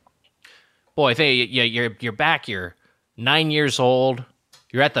 Mm-hmm. Boy, I think you're back. You're 9 years old.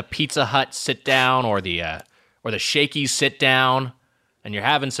 You're at the Pizza Hut sit down or the Shakey's sit down, and you're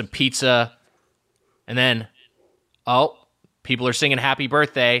having some pizza, and then people are singing happy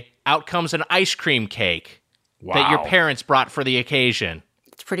birthday. Out comes an ice cream cake that your parents brought for the occasion.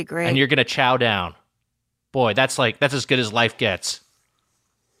 It's pretty great. And you're gonna chow down. Boy, that's as good as life gets.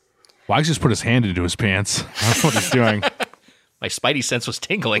 Wags just put his hand into his pants. That's what he's doing. My spidey sense was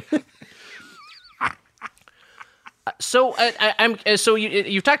tingling. So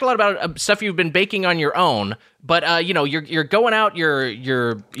you've talked a lot about stuff you've been baking on your own, but you're going out, you're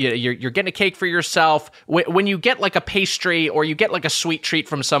getting a cake for yourself. When you get like a pastry or you get like a sweet treat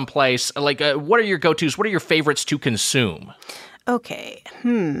from someplace, like what are your go-tos? What are your favorites to consume? Okay,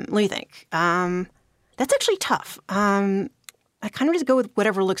 let me think. That's actually tough. I kind of just go with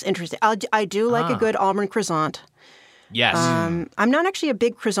whatever looks interesting. I do like a good almond croissant. Yes. I'm not actually a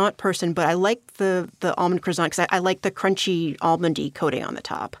big croissant person, but I like the almond croissant because I like the crunchy almondy coating on the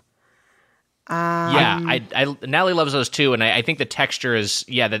top. Natalie loves those too, and I think the texture is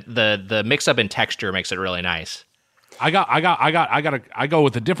the mix up in texture makes it really nice. I go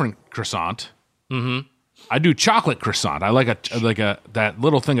with a different croissant. Mm-hmm. I do chocolate croissant. I like that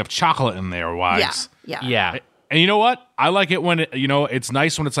little thing of chocolate in there, Wags. Yeah. And you know what? I like it when it's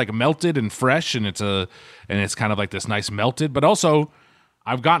nice when it's like melted and fresh, and it's kind of like this nice melted. But also,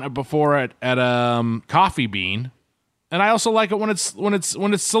 I've gotten it before at Coffee Bean, and I also like it when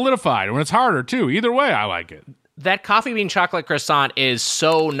it's solidified, when it's harder too. Either way, I like it. That Coffee Bean chocolate croissant is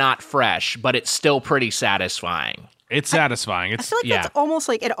so not fresh, but it's still pretty satisfying. It's satisfying. I feel like that's almost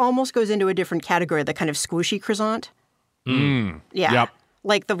like it almost goes into a different category, the kind of squishy croissant. Yeah. Yep.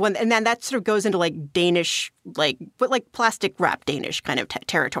 Like the one, and then that sort of goes into like Danish, but plastic wrap Danish kind of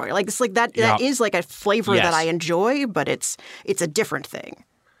territory. Like it's like that. Yep. That is like a flavor that I enjoy, but it's a different thing.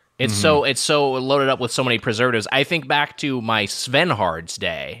 It's so loaded up with so many preservatives. I think back to my Svenhards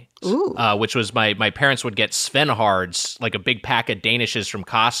day, which was my parents would get Svenhards, like a big pack of Danishes from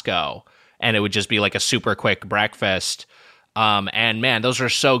Costco, and it would just be like a super quick breakfast. And man, those are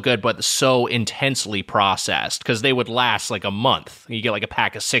so good, but so intensely processed because they would last like a month. You get like a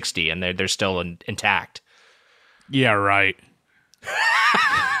pack of 60 and they're still intact. Yeah, right.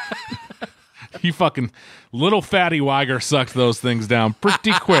 You fucking little fatty Weiger sucked those things down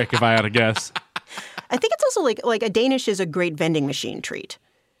pretty quick, if I had to guess. I think it's also like a Danish is a great vending machine treat.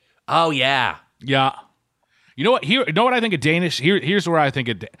 Oh, yeah. Yeah. You know what? You know what I think of Danish? Here's where I think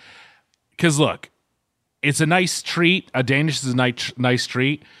it. Because look, it's a nice treat. A Danish is a nice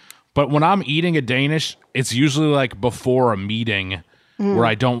treat. But when I'm eating a Danish, it's usually like before a meeting where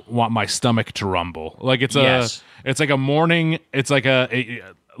I don't want my stomach to rumble. Like it's like a morning. It's like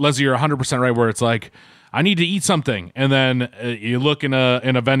Lesley, you're 100% right. Where it's like, I need to eat something, and then you look in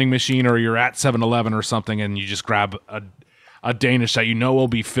a vending machine, or you're at 7-Eleven or something, and you just grab a Danish that you know will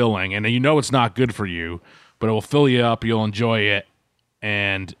be filling, and you know it's not good for you, but it will fill you up. You'll enjoy it,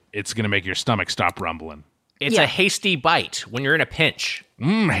 and it's going to make your stomach stop rumbling. It's a hasty bite when you're in a pinch.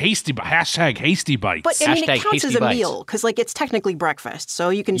 Hasty hashtag hasty bites. But I mean, Hashtag it counts as hasty a bites. meal because, like, it's technically breakfast. So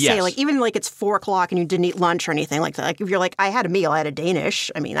you can say, Yes. like, even like it's 4:00 and you didn't eat lunch or anything like that. Like, if you're like, I had a meal, I had a Danish.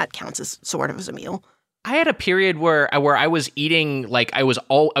 I mean, that counts as sort of as a meal. I had a period where I was eating like I was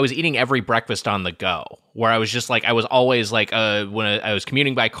eating every breakfast on the go. Where I was just like I was always like when I was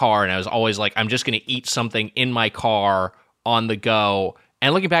commuting by car, and I was always like I'm just going to eat something in my car on the go.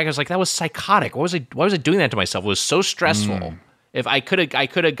 And looking back, I was like, that was psychotic. Why was I doing that to myself? It was so stressful. If I could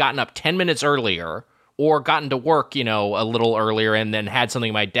have gotten up 10 minutes earlier, or gotten to work, a little earlier, and then had something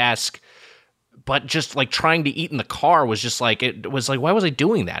at my desk. But just like trying to eat in the car was just like, it was like, why was I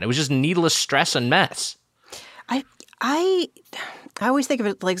doing that? It was just needless stress and mess. I always think of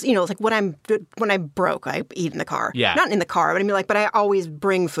it like, it's like when I'm broke, I eat in the car. Yeah. Not in the car, but I mean, like, but I always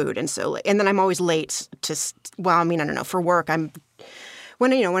bring food, and then I'm always late to. Well, I mean, I don't know. For work,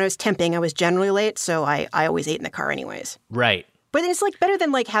 when I was temping, I was generally late, so I always ate in the car, anyways. Right. But it's like better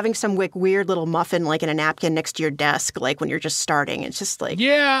than like having some like weird little muffin like in a napkin next to your desk, like when you're just starting. It's just like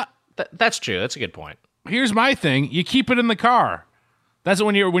Yeah. That's true. That's a good point. Here's my thing. You keep it in the car. That's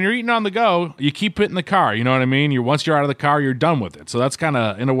when you're eating on the go, you keep it in the car. You know what I mean? Once you're out of the car, you're done with it. So that's kind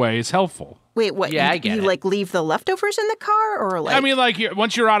of, in a way, it's helpful. Wait, what? Yeah, you, I get you it. like leave the leftovers in the car, or like? I mean, like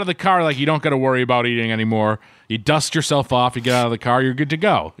once you're out of the car, like you don't got to worry about eating anymore. You dust yourself off, you get out of the car, you're good to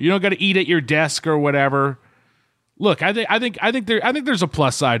go. You don't got to eat at your desk or whatever. Look, I think there's a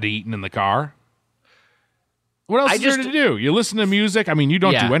plus side to eating in the car. What else is there to do? You listen to music. I mean, you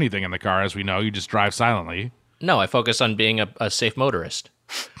don't do anything in the car, as we know. You just drive silently. No, I focus on being a safe motorist.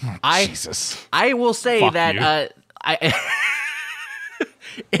 Jesus. I will say Fuck that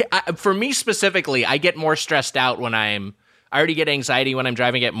for me specifically, I get more stressed out when I already get anxiety when I'm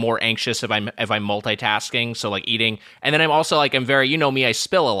driving. I get more anxious if I'm multitasking. So like eating, and then I'm also like I'm very, me, I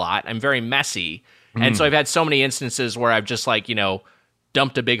spill a lot. I'm very messy, and so I've had so many instances where I've just like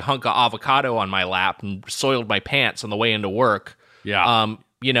dumped a big hunk of avocado on my lap and soiled my pants on the way into work. Yeah.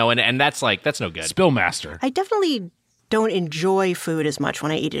 And that's no good. Spill master. I definitely don't enjoy food as much when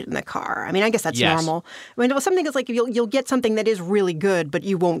I eat it in the car. I mean, I guess that's Yes. normal. I mean, something is like you'll get something that is really good, but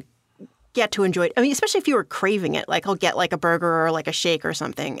you won't get to enjoy it. I mean, especially if you were craving it. Like I'll get like a burger or like a shake or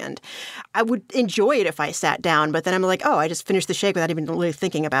something, and I would enjoy it if I sat down. But then I'm like, oh, I just finished the shake without even really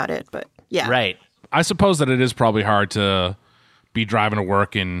thinking about it. But yeah, Right. I suppose that it is probably hard to be driving to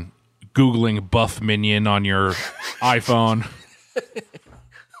work and Googling Buff Minion on your iPhone.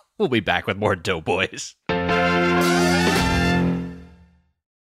 We'll be back with more Doughboys.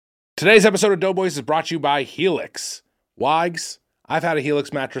 Today's episode of Doughboys is brought to you by Helix. Wags, I've had a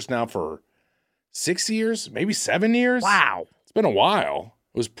Helix mattress now for 6 years, maybe 7 years. Wow. It's been a while.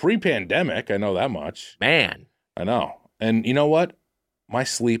 It was pre-pandemic, I know that much. Man. I know. And you know what? My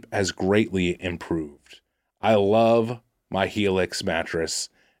sleep has greatly improved. I love my Helix mattress.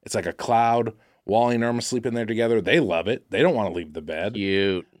 It's like a cloud. Wally and Irma sleep in there together. They love it. They don't want to leave the bed.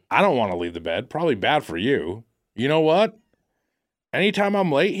 Cute. I don't want to leave the bed. Probably bad for you. You know what? Anytime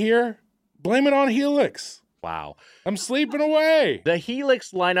I'm late here, blame it on Helix. Wow. I'm sleeping away. The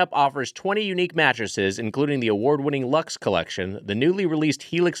Helix lineup offers 20 unique mattresses, including the award-winning Luxe Collection, the newly released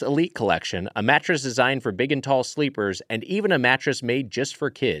Helix Elite Collection, a mattress designed for big and tall sleepers, and even a mattress made just for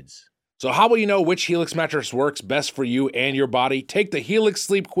kids. So how will you know which Helix mattress works best for you and your body? Take the Helix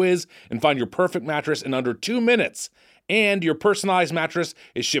Sleep Quiz and find your perfect mattress in under 2 minutes. And your personalized mattress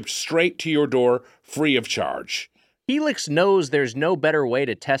is shipped straight to your door, free of charge. Helix knows there's no better way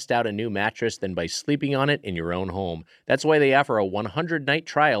to test out a new mattress than by sleeping on it in your own home. That's why they offer a 100-night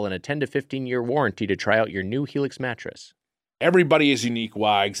trial and a 10 to 15-year warranty to try out your new Helix mattress. Everybody is unique,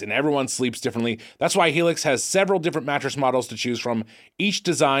 Wags, and everyone sleeps differently. That's why Helix has several different mattress models to choose from, each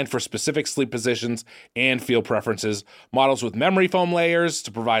designed for specific sleep positions and feel preferences. Models with memory foam layers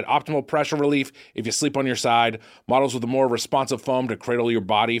to provide optimal pressure relief if you sleep on your side. Models with a more responsive foam to cradle your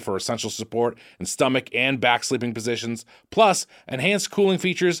body for essential support in stomach and back sleeping positions. Plus, enhanced cooling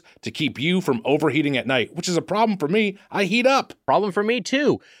features to keep you from overheating at night, which is a problem for me. I heat up. Problem for me,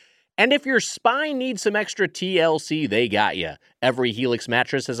 too. And if your spine needs some extra TLC, they got you. Every Helix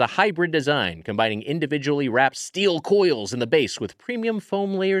mattress has a hybrid design, combining individually wrapped steel coils in the base with premium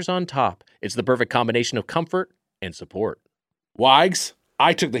foam layers on top. It's the perfect combination of comfort and support. Wags,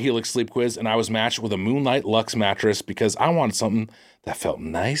 I took the Helix Sleep Quiz and I was matched with a Moonlight Luxe mattress because I wanted something that felt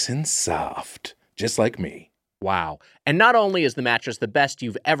nice and soft, just like me. Wow. And not only is the mattress the best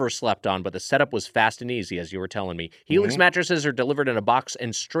you've ever slept on, but the setup was fast and easy, as you were telling me. Helix mattresses are delivered in a box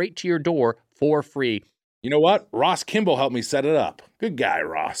and straight to your door for free. You know what? Ross Kimball helped me set it up. Good guy,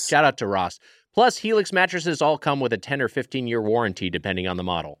 Ross. Shout out to Ross. Plus, Helix mattresses all come with a 10 or 15-year warranty, depending on the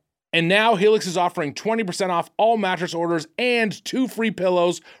model. And now Helix is offering 20% off all mattress orders and 2 free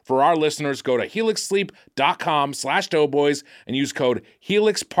pillows for our listeners. Go to helixsleep.com/doughboys and use code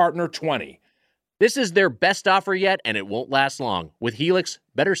HelixPartner20. This is their best offer yet, and it won't last long. With Helix,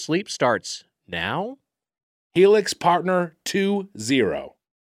 better sleep starts now. Helix Partner 20.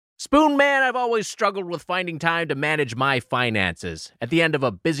 Spoon Man, I've always struggled with finding time to manage my finances. At the end of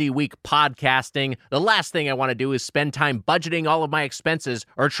a busy week podcasting, the last thing I want to do is spend time budgeting all of my expenses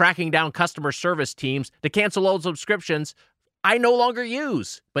or tracking down customer service teams to cancel old subscriptions I no longer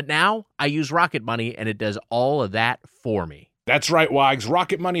use. But now I use Rocket Money, and it does all of that for me. That's right, Wags.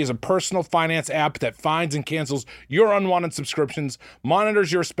 Rocket Money is a personal finance app that finds and cancels your unwanted subscriptions,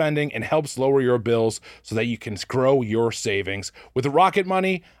 monitors your spending, and helps lower your bills so that you can grow your savings. With Rocket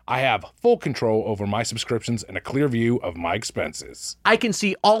Money, I have full control over my subscriptions and a clear view of my expenses. I can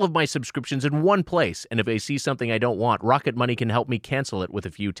see all of my subscriptions in one place, and if I see something I don't want, Rocket Money can help me cancel it with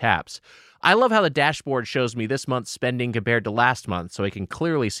a few taps. I love how the dashboard shows me this month's spending compared to last month, so I can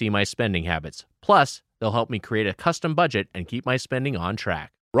clearly see my spending habits. Plus, they'll help me create a custom budget and keep my spending on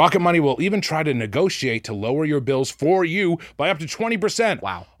track. Rocket Money will even try to negotiate to lower your bills for you by up to 20%.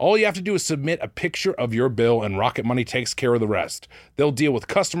 Wow. All you have to do is submit a picture of your bill, and Rocket Money takes care of the rest. They'll deal with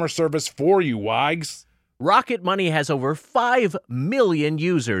customer service for you, Wags. Rocket Money has over 5 million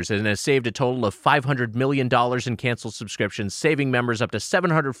users and has saved a total of $500 million in canceled subscriptions, saving members up to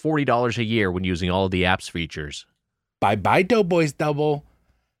 $740 a year when using all of the app's features. Bye-bye, Doughboys Double.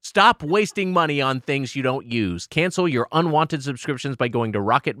 Stop wasting money on things you don't use. Cancel your unwanted subscriptions by going to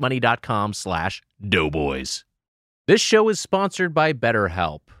rocketmoney.com/doughboys. This show is sponsored by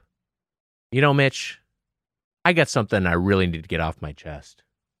BetterHelp. You know, Mitch, I got something I really need to get off my chest.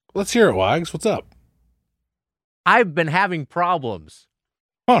 Let's hear it, Wags. What's up? I've been having problems.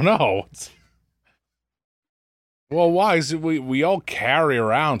 Oh, no. Well, Wags, we all carry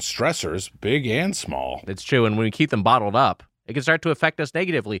around stressors, big and small. It's true, and when we keep them bottled up, it can start to affect us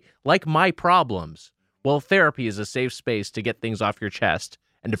negatively, like my problems. Well, therapy is a safe space to get things off your chest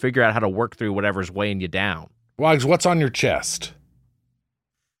and to figure out how to work through whatever's weighing you down. Wags, what's on your chest?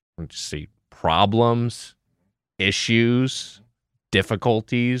 Let's see. Problems, issues,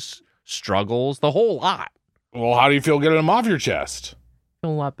 difficulties, struggles, the whole lot. Well, how do you feel getting them off your chest? I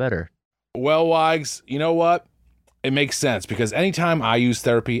feel a lot better. Well, Wags, you know what? It makes sense because anytime I use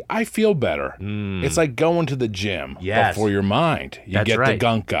therapy, I feel better. It's like going to the gym for your mind. You get the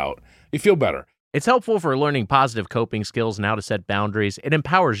gunk out. You feel better. It's helpful for learning positive coping skills and how to set boundaries. It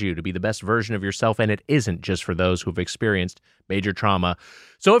empowers you to be the best version of yourself, and it isn't just for those who've experienced major trauma.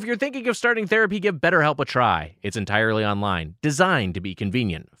 So if you're thinking of starting therapy, give BetterHelp a try. It's entirely online, designed to be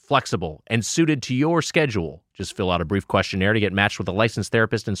convenient, flexible, and suited to your schedule. Just fill out a brief questionnaire to get matched with a licensed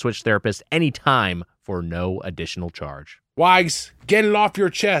therapist and switch therapists anytime for no additional charge. Wags, get it off your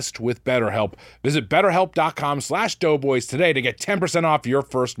chest with BetterHelp. Visit BetterHelp.com/doughboys today to get 10% off your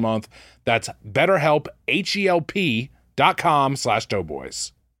first month. That's BetterHelp,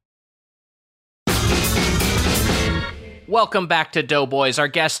 HELP.com/doughboys. Welcome back to Doughboys. Our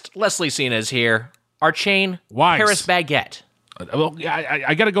guest, Lesley Tsina, is here. Our chain, Wags. Paris Baguette. Well,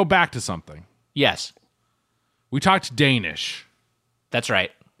 I got to go back to something. Yes, We talked Danish. that's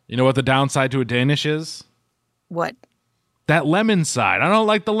right. You know what the downside to a Danish is? What? That lemon side. I don't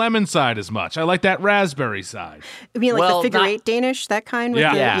like the lemon side as much. I like that raspberry side. I mean, like Well, the figure not- eight Danish, that kind? With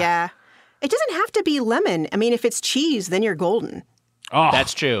Yeah. the, Yeah. It doesn't have to be lemon. I mean, if it's cheese, then you're golden. Oh,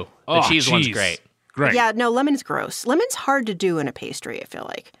 That's true. The cheese one's great. Great. Yeah, no, lemon's gross. Lemon's hard to do in a pastry, I feel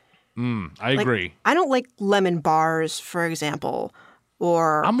like. I agree. I don't like lemon bars, for example,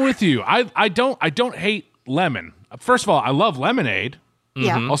 or I'm with you. I don't hate lemon. First of all, I love lemonade.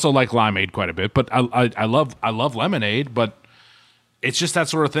 yeah. Also like limeade quite a bit, but I love lemonade, but it's just that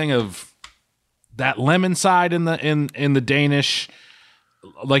sort of thing of that lemon side in the Danish,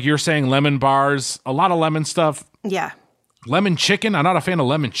 like you're saying, lemon bars, a lot of lemon stuff. Yeah. Lemon chicken. I'm not a fan of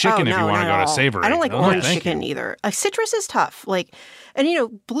lemon chicken if you want to go to savory. I don't like No, orange thank chicken either. Citrus is tough. Like, and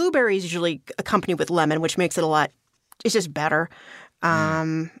blueberries usually accompany with lemon, which makes it it's just better.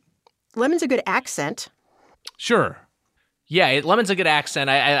 lemon's a good accent. Sure. Yeah, lemon's a good accent.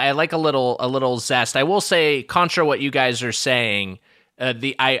 I like a little zest. I will say, contra what you guys are saying,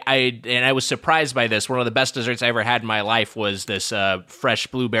 I was surprised by this. One of the best desserts I ever had in my life was this fresh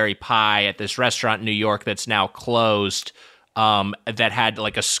blueberry pie at this restaurant in New York that's now closed. That had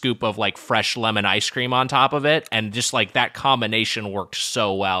like a scoop of like fresh lemon ice cream on top of it, and just like that combination worked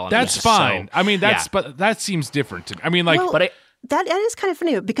so well. That's fine. I mean, but that seems different to me. I mean, like, well, that is kind of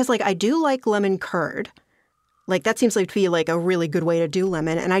funny because like I do like lemon curd. Like that seems like to be like a really good way to do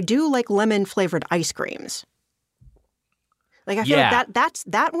lemon, and I do like lemon flavored ice creams. Like I feel like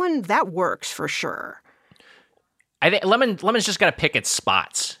that one that works for sure. I think lemon's just got to pick its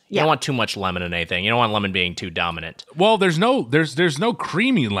spots. You don't want too much lemon in anything. You don't want lemon being too dominant. Well, there's no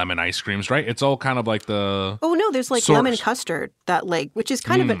creamy lemon ice creams, right? It's all kind of like the there's like lemon custard that like which is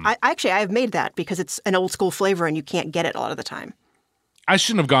kind of I've made that because it's an old school flavor and you can't get it a lot of the time. I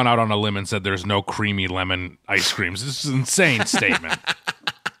shouldn't have gone out on a limb and said there's no creamy lemon ice creams. This is an insane statement.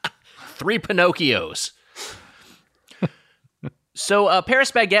 3 Pinocchios. So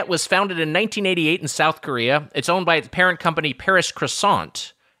Paris Baguette was founded in 1988 in South Korea. It's owned by its parent company, Paris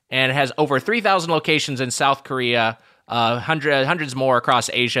Croissant, and has over 3,000 locations in South Korea, hundreds more across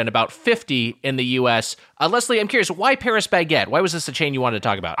Asia, and about 50 in the U.S. Lesley, I'm curious, why Paris Baguette? Why was this a chain you wanted to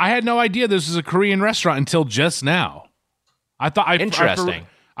talk about? I had no idea this was a Korean restaurant until just now. Interesting.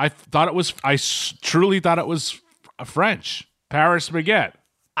 I truly thought it was French. Paris Baguette.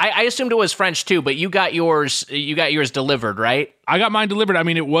 I assumed it was French too, but you got yours delivered, right? I got mine delivered. I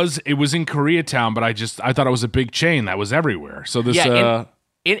mean, it was in Koreatown, but I thought it was a big chain that was everywhere. So this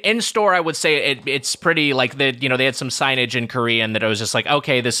in store, I would say it's pretty like they had some signage in Korean that I was just like,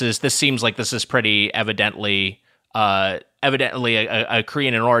 okay, this seems like this is pretty evidently a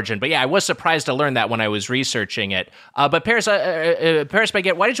Korean in origin. But yeah, I was surprised to learn that when I was researching it. But Paris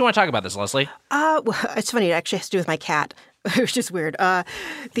Baguette, why did you want to talk about this, Lesley? Well, it's funny. It actually has to do with my cat. Which is weird. Wow.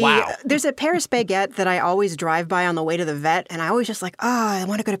 There's a Paris Baguette that I always drive by on the way to the vet, and I always just like, I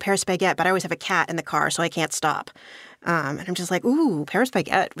want to go to Paris Baguette, but I always have a cat in the car, so I can't stop. And I'm just like, ooh, Paris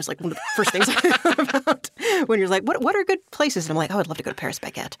Baguette was like one of the first things I thought about when you're like, what are good places? And I'm like, I'd love to go to Paris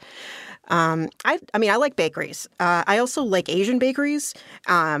Baguette. I mean, I like bakeries. I also like Asian bakeries.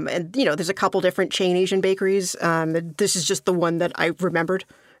 And, there's a couple different chain Asian bakeries. This is just the one that I remembered.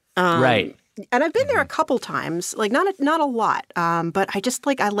 Right. And I've been there a couple times, like not a lot, but I just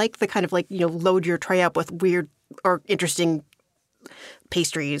I like the kind of load your tray up with weird or interesting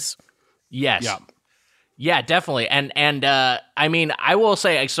pastries. Yes. Yeah, definitely. And I mean, I will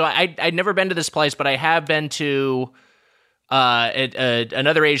say, so I'd never been to this place, but I have been to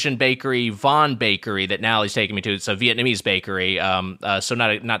another Asian bakery, Von Bakery, that now he's taking me to. It's a Vietnamese bakery, so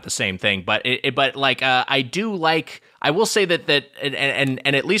not the same thing. But I do like. I will say that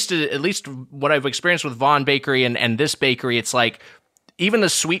and at least what I've experienced with Von Bakery and this bakery, it's like even the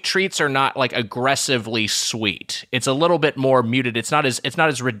sweet treats are not like aggressively sweet. It's a little bit more muted. It's not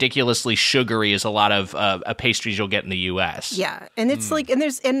as ridiculously sugary as a lot of pastries you'll get in the U.S. Yeah, and it's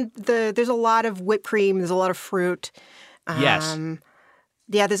there's a lot of whipped cream. There's a lot of fruit. Yes.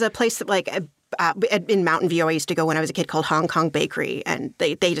 Yeah, there's a place that in Mountain View I used to go when I was a kid called Hong Kong Bakery, and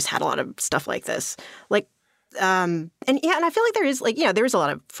they just had a lot of stuff like this. And I feel like there is there is a lot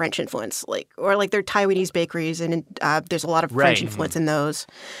of French influence, or they're Taiwanese bakeries, and there's a lot of French influence in those.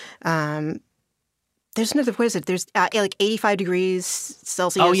 There's another, what is it? There's 85 degrees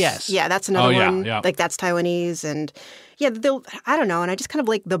Celsius. Oh, yes. Yeah, that's another one. Yeah. That's Taiwanese, and I don't know, and I just kind of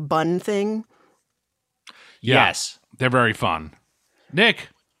like the bun thing. Yeah, yes. They're very fun. Nick.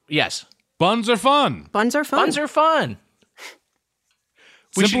 Yes. Buns are fun. Buns are fun. Buns are fun.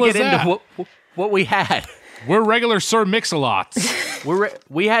 We Simple should as get into what we had. We're regular Sir Mix-a-Lots.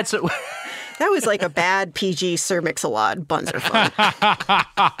 We had some. That was like a bad PG Sir Mix-a-Lot. Buns are fun.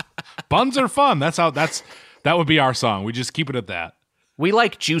 Buns are fun. That would be our song. We just keep it at that. We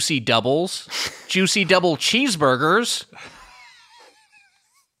like juicy doubles, juicy double cheeseburgers.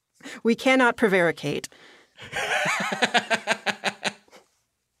 We cannot prevaricate.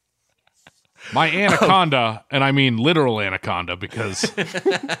 My anaconda, and I mean literal anaconda, because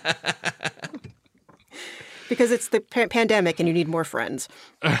it's the pandemic and you need more friends.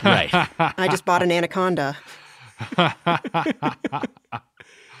 Right. I just bought an anaconda.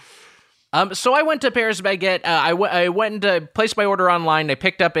 So I went to Paris Baguette. I went and placed my order online. I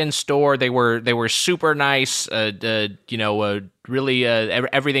picked up in store. They were super nice. Really,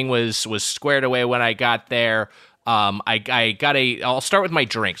 everything was squared away when I got there. I'll start with my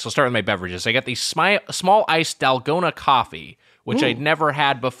drinks. I'll start with my beverages. I got the small iced Dalgona coffee, which I'd never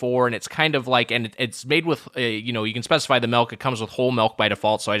had before, and it's kind of like, and it's made with, you can specify the milk. It comes with whole milk by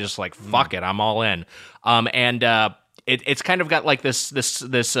default, so I just like, fuck it, I'm all in. It's kind of got like this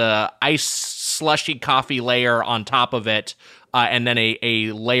ice slushy coffee layer on top of it, and then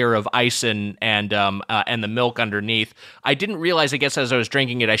a layer of ice and the milk underneath. I didn't realize, I guess, as I was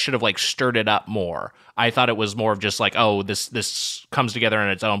drinking it, I should have like stirred it up more. I thought it was more of just like, oh, this comes together on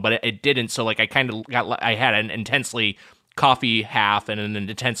its own, but it didn't. So like I had an intensely coffee half and an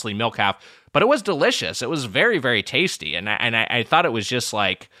intensely milk half, but it was delicious. It was very, very tasty, and I thought it was just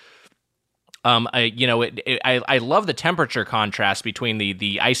like, I love the temperature contrast between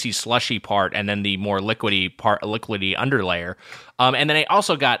the icy slushy part and then the more liquidy underlayer. And then I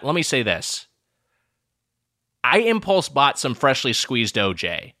also got, let me say this, I impulse bought some freshly squeezed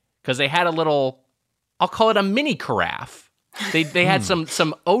OJ because they had a little, I'll call it a mini carafe. They had some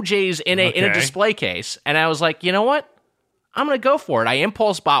OJs in a display case, and I was like, you know what? I'm gonna go for it. I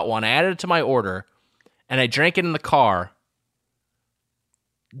impulse bought one. I added it to my order, and I drank it in the car.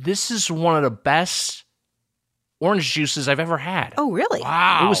 This is one of the best orange juices I've ever had. Oh, really?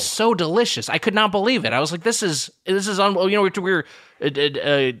 Wow. It was so delicious. I could not believe it. I was like, this is we were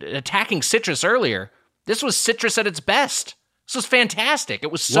attacking citrus earlier. This was citrus at its best. This was fantastic.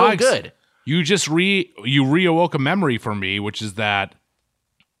 It was so good. You just reawoke a memory for me, which is that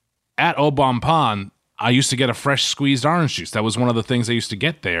at Au Bon Pain, I used to get a fresh squeezed orange juice. That was one of the things I used to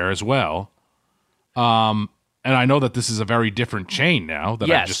get there as well. And I know that this is a very different chain now that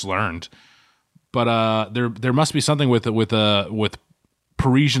I've just learned. But there must be something with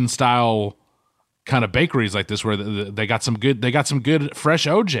Parisian style kind of bakeries like this where they got some good fresh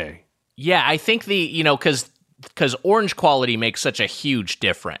OJ. Yeah, I think because orange quality makes such a huge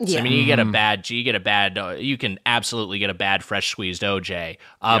difference. Yeah. I mean, you can absolutely get a bad fresh squeezed OJ.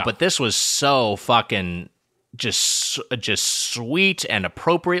 But this was so fucking just sweet and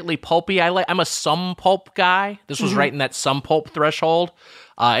appropriately pulpy. I'm a some pulp guy. This was right in that some pulp threshold.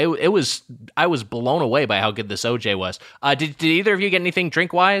 I was blown away by how good this OJ was. Did either of you get anything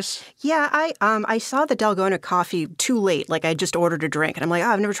drink wise? Yeah, I saw the Dalgona coffee too late. Like I just ordered a drink, and I'm like, oh,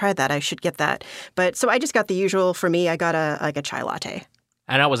 I've never tried that. I should get that. But so I just got the usual. For me, I got a chai latte.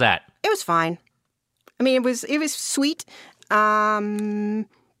 And how was that? It was fine. I mean, it was sweet. It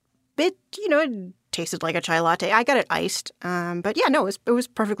tasted like a chai latte. I got it iced. But yeah, no, it was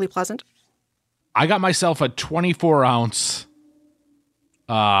perfectly pleasant. I got myself a 24-ounce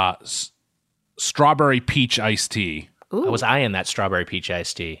strawberry peach iced tea. Ooh. I was eyeing that strawberry peach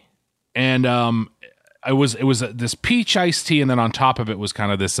iced tea. And it was this peach iced tea, and then on top of it was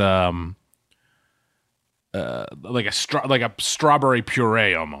kind of this like a strawberry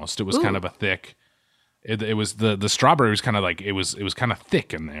puree almost. It was kind of a thick. It was the strawberry was kind of like it was kind of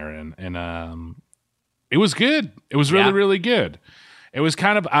thick in there, and it was good. It was really really good. It was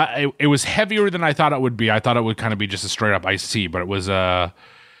kind of it was heavier than I thought it would be. I thought it would kind of be just a straight up iced tea, but it was the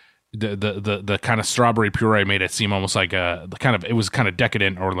kind of strawberry puree made it seem almost like it was kind of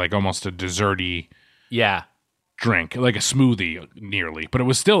decadent or like almost a desserty drink, like a smoothie nearly. But it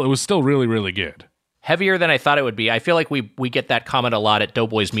was still really really good. Heavier than I thought it would be. I feel like we get that comment a lot at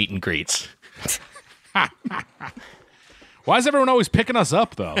Doughboys meet and greets. Why is everyone always picking us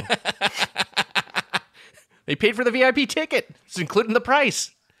up though? They paid for the VIP ticket. It's included in the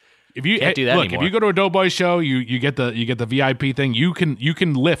price. If you Can't do that anymore. If you go to a Doughboy show, you get the VIP thing. You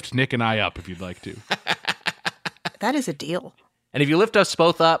can lift Nick and I up if you'd like to. That is a deal. And if you lift us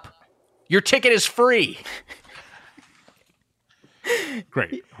both up, your ticket is free.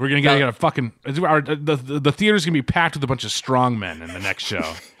 Great. We're gonna get a fucking the theater's gonna be packed with a bunch of strong men in the next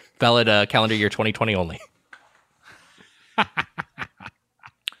show. Valid calendar year 2020 only.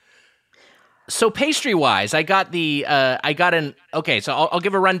 So pastry-wise, I got so I'll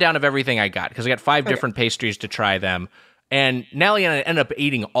give a rundown of everything I got, because I got 5 different pastries to try them, and Nellie and I ended up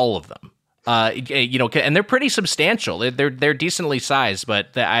eating all of them. And they're pretty substantial. They're decently sized, but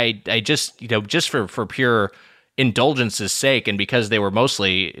I just for pure indulgence's sake, and because they were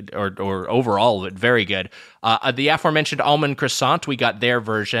mostly or overall very good. The aforementioned almond croissant, we got their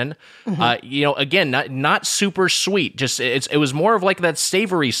version. Again, not super sweet. Just it was more of like that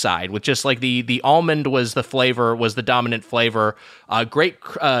savory side, with just like the almond was the dominant flavor.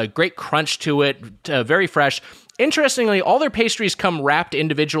 Great crunch to it. Very fresh. Interestingly, all their pastries come wrapped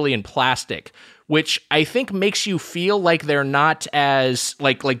individually in plastic, which I think makes you feel like they're not as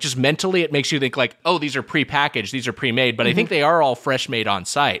like just mentally it makes you think like, oh, these are prepackaged, these are pre-made, but I think they are all fresh made on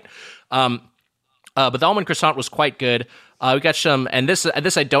site. But the almond croissant was quite good. We got some, and this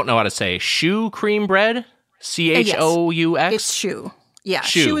I don't know how to say, choux cream bread, Chaux. It's choux. Yeah,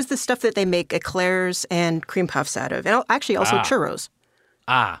 Choux. choux is the stuff that they make eclairs and cream puffs out of, and actually also churros.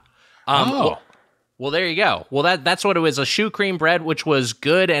 Well, there you go. Well, that's what it was, a choux cream bread, which was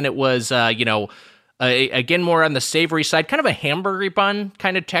good, and it was, again, more on the savory side, kind of a hamburger bun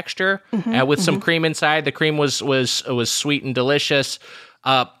kind of texture, with some cream inside. The cream was sweet and delicious.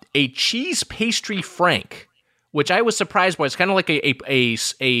 A cheese pastry frank, which I was surprised by. It's kind of like a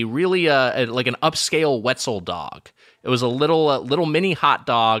really like an upscale Wetzel dog. It was a little mini hot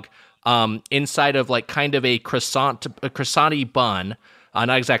dog inside of like kind of a croissant-y bun.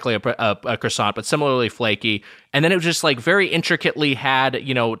 Not exactly a croissant, but similarly flaky. And then it was just like very intricately had,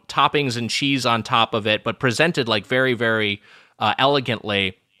 toppings and cheese on top of it, but presented like very, very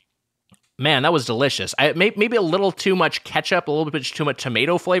elegantly. Man, that was delicious. Maybe a little too much ketchup, a little bit too much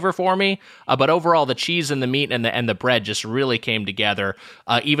tomato flavor for me, but overall the cheese and the meat and the bread just really came together,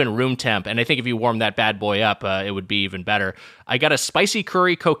 even room temp. And I think if you warm that bad boy up, it would be even better. I got a spicy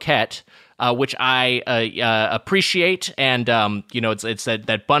curry coquette, which I appreciate, and it's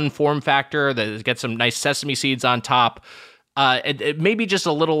that bun form factor that gets some nice sesame seeds on top. It maybe just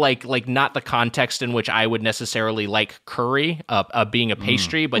a little like not the context in which I would necessarily like curry, being a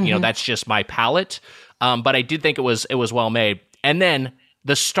pastry, but that's just my palate. But I did think it was well made. And then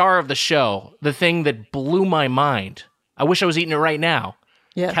the star of the show, the thing that blew my mind. I wish I was eating it right now.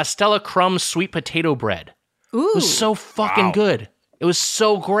 Yeah. Castella Crumb sweet potato bread. Ooh. It was so fucking good. It was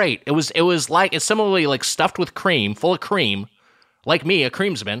so great. It was like, it's similarly like stuffed with cream, full of cream, like me, a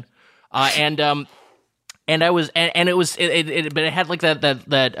creamsman, but it had like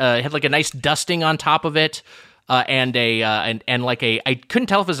that had like a nice dusting on top of it, and like I couldn't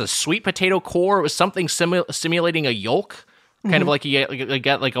tell if it was a sweet potato core. It was something simulating a yolk, kind of like you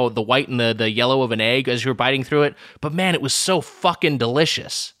get like the white and the yellow of an egg as you were biting through it. But man, it was so fucking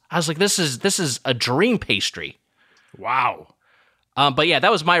delicious. I was like, this is a dream pastry. Wow. But yeah, that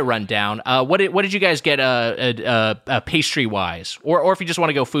was my rundown. What did you guys get pastry wise, or if you just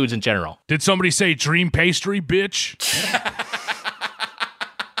want to go foods in general? Did somebody say dream pastry, bitch?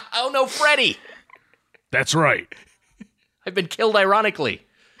 Oh no, Freddy! That's right. I've been killed ironically.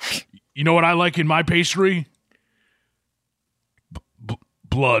 You know what I like in my pastry?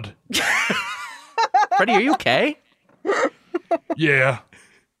 Blood. Freddy, are you okay? Yeah.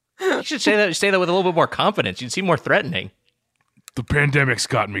 You should say that with a little bit more confidence. You'd seem more threatening. The pandemic's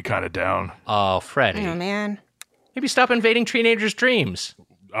gotten me kind of down. Oh, Freddy. Oh, man. Maybe stop invading teenagers' dreams.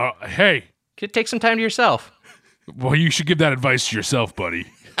 Hey. Take some time to yourself. Well, you should give that advice to yourself,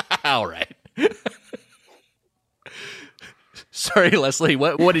 buddy. All right. Sorry, Lesley.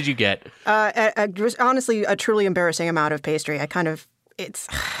 What did you get? Honestly, a truly embarrassing amount of pastry. It's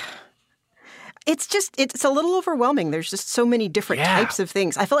a little overwhelming. There's just so many different types of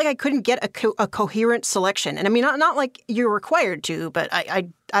things. I felt like I couldn't get a coherent selection. And I mean, not like you're required to, but I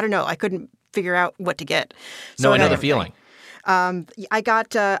don't know. I couldn't figure out what to get. So I know the feeling. I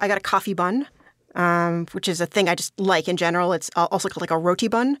got a coffee bun, which is a thing I just like in general. It's also called like a roti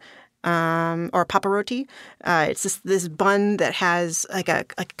bun. Or papa roti. It's this bun that has like a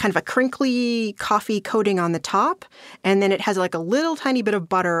kind of a crinkly coffee coating on the top, and then it has like a little tiny bit of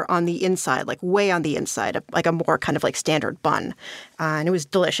butter on the inside, like way on the inside, like a more kind of like standard bun. And it was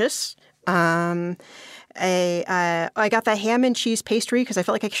delicious. I got the ham and cheese pastry because I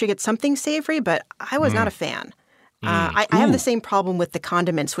felt like I should get something savory, but I was not a fan. I have the same problem with the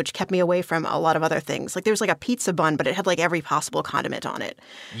condiments, which kept me away from a lot of other things. Like there was like a pizza bun, but it had like every possible condiment on it.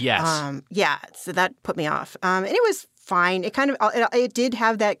 Yes. So that put me off. And it was fine. It did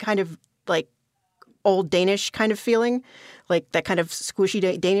have that kind of like old Danish kind of feeling, like that kind of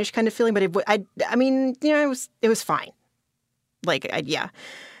squishy Danish kind of feeling. But it was fine.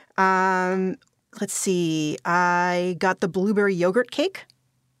 Let's see. I got the blueberry yogurt cake.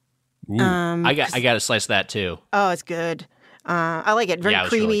 I got a slice of that too. Oh, it's good. I like it. Very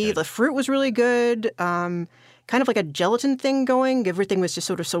creamy. Really the fruit was really good. Kind of like a gelatin thing going. Everything was just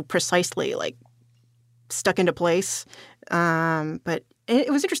sort of so precisely like stuck into place. But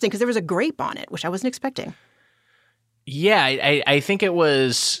it was interesting because there was a grape on it, which I wasn't expecting. Yeah, I think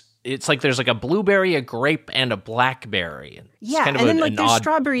it's like there's like a blueberry, a grape, and a blackberry. It's kind of and then like there's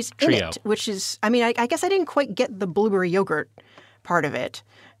strawberries trio. in it, which is, I mean, I guess I didn't quite get the blueberry yogurt part of it.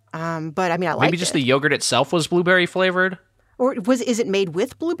 But I mean, I liked it. Maybe just the yogurt itself was blueberry flavored? Or is it made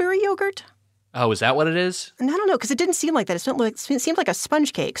with blueberry yogurt? Oh, is that what it is? And I don't know, because it didn't seem like that. It seemed like a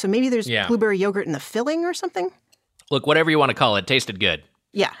sponge cake. So maybe there's blueberry yogurt in the filling or something? Look, whatever you want to call it, tasted good.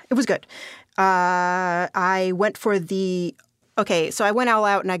 Yeah, it was good. I went for so I went all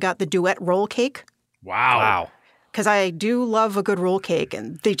out and I got the duet roll cake. Wow. Because I do love a good roll cake.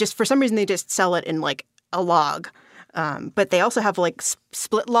 And for some reason, they just sell it in like a log. But they also have like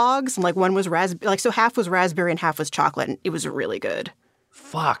split logs, and like one was raspberry, like so half was raspberry and half was chocolate, and it was really good.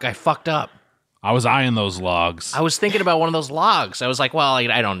 Fuck, I fucked up. I was eyeing those logs. I was thinking about one of those logs. I was like, well,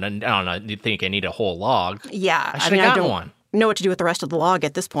 I don't know. You think I need a whole log? Yeah, I should have gotten one. Know what to do with the rest of the log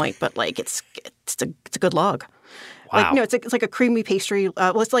at this point, but like it's a good log. Wow. Like no, it's like a creamy pastry.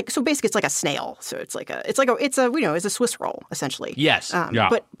 Well, it's like so basically it's like a snail. So it's a Swiss roll essentially. Yes. Yeah.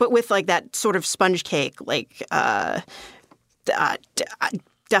 But with like that sort of sponge cake, like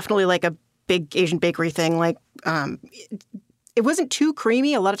definitely like a big Asian bakery thing. Like it wasn't too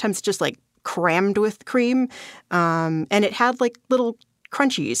creamy. A lot of times it's just like crammed with cream, and it had like little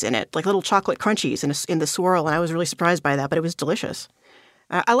crunchies in it, like little chocolate crunchies in the swirl, and I was really surprised by that, but it was delicious.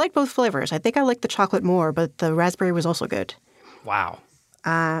 I like both flavors. I think I like the chocolate more, but the raspberry was also good. Wow.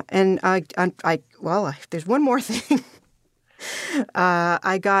 And there's one more thing.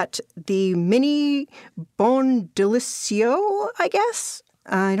 I got the mini bon delicio, I guess.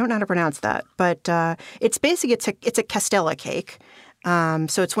 I don't know how to pronounce that, but it's basically it's a castella cake.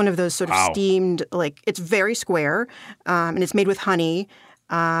 So it's one of those sort of steamed, like it's very square, and it's made with honey.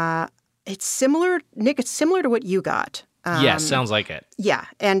 It's similar, Nick. It's similar to what you got. Yes, sounds like it. Yeah,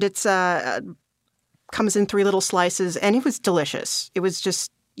 and it's comes in 3 little slices, and it was delicious. It was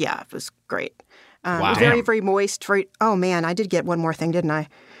just, it was great. Wow. It was very, very moist. Oh man, I did get one more thing, didn't I?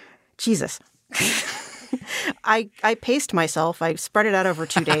 Jesus. I paced myself. I spread it out over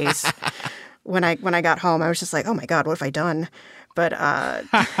 2 days. When I got home, I was just like, oh my God, what have I done? But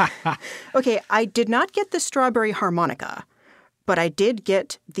okay, I did not get the strawberry harmonica, but I did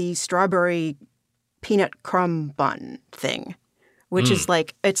get the strawberry peanut crumb bun thing, which is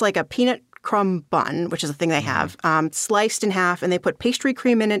like, it's like a peanut crumb bun, which is a thing they have, sliced in half, and they put pastry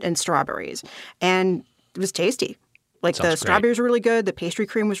cream in it and strawberries. And it was tasty. Like the strawberries were really good. The pastry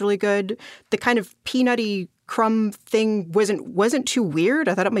cream was really good. The kind of peanutty crumb thing wasn't too weird.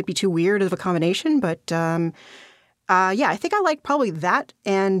 I thought it might be too weird of a combination, but I think I like probably that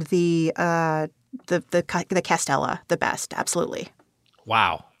and the castella the best. Absolutely.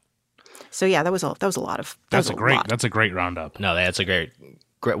 Wow. So yeah, that was a lot of. That's a great roundup. No, that's a great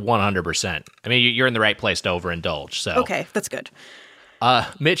 100%. I mean, you're in the right place to overindulge. So okay, that's good.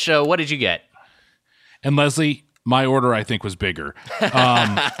 Mitch, what did you get? And Lesley, my order I think was bigger.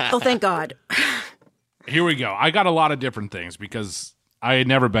 Oh, thank God. Here we go. I got a lot of different things because I had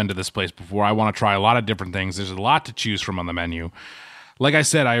never been to this place before. I want to try a lot of different things. There's a lot to choose from on the menu. Like I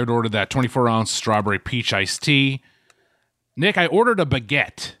said, I had ordered that 24-ounce strawberry peach iced tea. Nick, I ordered a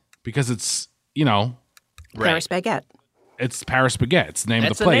baguette because it's, Paris baguette. It's Paris Baguette. It's the name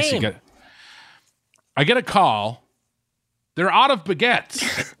of the place. Name. I get a call. They're out of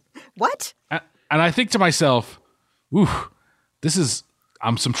baguettes. What? And I think to myself, ooh,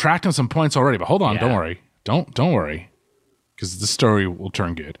 I'm subtracting some points already, but hold on, don't worry. Don't worry. Because the story will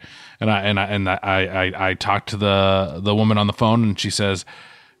turn good. And I talked to the woman on the phone, and she says,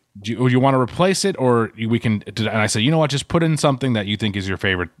 do you want to replace it, or we can? And I said, you know what? Just put in something that you think is your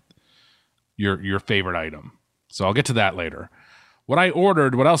favorite, your favorite item. So I'll get to that later. What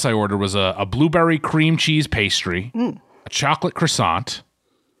else I ordered was a blueberry cream cheese pastry, a chocolate croissant,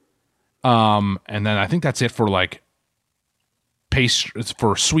 and then I think that's it for like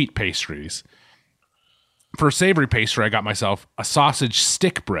for sweet pastries. For savory pastry, I got myself a sausage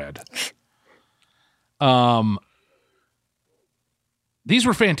stick bread. These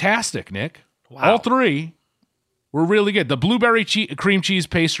were fantastic, Nick. Wow. All 3 were really good. The blueberry cream cheese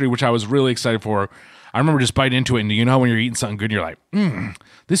pastry, which I was really excited for, I remember just biting into it, and when you're eating something good, you're like,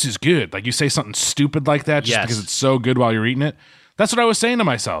 this is good. Like you say something stupid like that just because it's so good while you're eating it. That's what I was saying to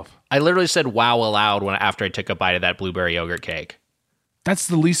myself. I literally said wow aloud after I took a bite of that blueberry yogurt cake. That's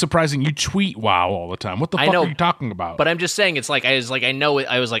the least surprising. You tweet wow all the time. What the fuck are you talking about? But I'm just saying, it's like, I was like,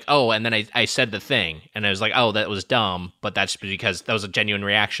 oh, and then I said the thing, and I was like, oh, that was dumb, but that's because that was a genuine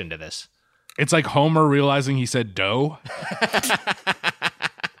reaction to this. It's like Homer realizing he said dough.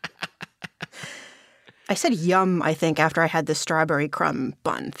 I said yum, I think, after I had the strawberry crumb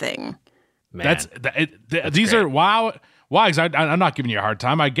bun thing. Man, these great. are wow. Wow, I'm not giving you a hard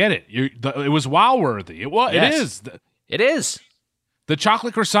time. I get it. It was wow worthy. Yes. It is. The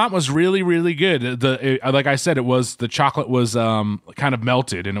chocolate croissant was really, really good. Like I said, the chocolate was kind of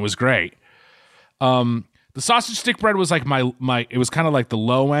melted, and it was great. The sausage stick bread was like it was kind of like the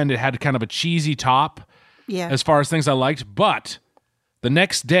low end. It had kind of a cheesy top. Yeah. As far as things I liked, but the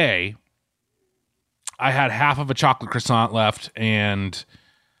next day, I had half of a chocolate croissant left and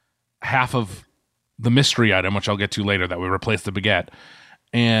half of the mystery item, which I'll get to later, that we replaced the baguette,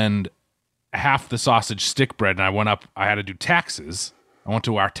 and half the sausage stick bread. And I had to do taxes. I went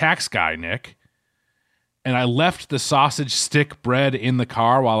to our tax guy, Nick, and I left the sausage stick bread in the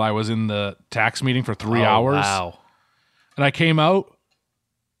car while I was in the tax meeting for 3 hours. Wow. And I came out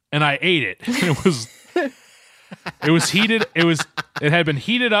and I ate it. It was heated. It had been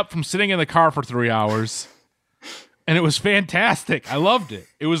heated up from sitting in the car for 3 hours. And it was fantastic. I loved it.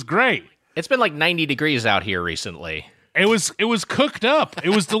 It was great. It's been like 90 degrees out here recently. It was cooked up. It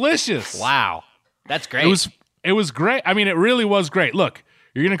was delicious. Wow. That's great. It was great. I mean, it really was great. Look,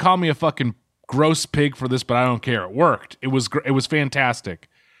 you're going to call me a fucking gross pig for this, but I don't care. It worked. It was fantastic.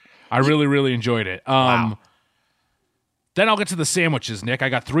 I really, really enjoyed it. Wow. Then I'll get to the sandwiches, Nick. I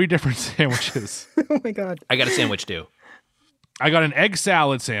got 3 different sandwiches. Oh my God. I got a sandwich too. I got an egg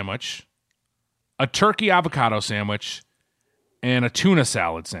salad sandwich, a turkey avocado sandwich, and a tuna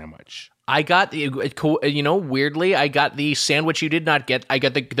salad sandwich. I got weirdly, I got the sandwich you did not get. I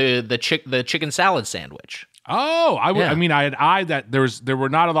got the chicken salad sandwich. Oh, Yeah. I mean, I had eyed that there were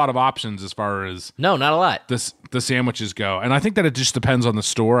not a lot of options as far as No, not a lot. the sandwiches go, and I think that it just depends on the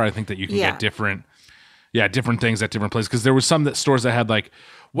store. I think that you can get different things at different places, because there was some stores that had like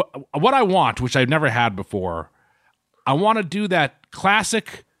what I want, which I've never had before. I want to do that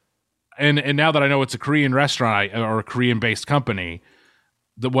classic, and now that I know it's a Korean restaurant or a Korean based company,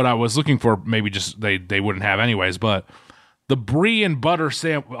 what I was looking for maybe just they wouldn't have anyways, but the brie and butter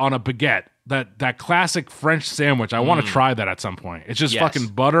on a baguette. That classic French sandwich. I want to try that at some point. It's just fucking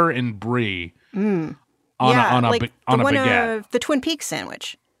butter and brie on a baguette. The Twin Peaks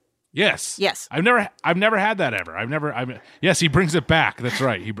sandwich. Yes. Yes. I've never had that ever. Yes, he brings it back. That's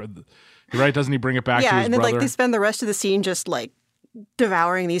right. You're right. Doesn't he bring it back to his and then brother? like they spend the rest of the scene just like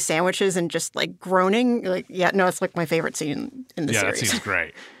devouring these sandwiches and just like groaning. Like, it's like my favorite scene in the series. That scene's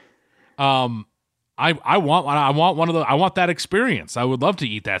great. I want one of the. I want that experience. I would love to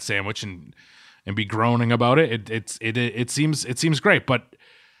eat that sandwich and be groaning about it. It seems great, but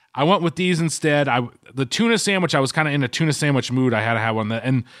I went with these instead. The tuna sandwich. I was kind of in a tuna sandwich mood. I had to have one.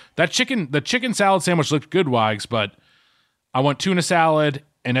 And the chicken salad sandwich looked good, Wags, but I went tuna salad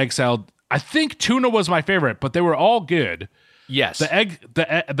and egg salad. I think tuna was my favorite, but they were all good. Yes. The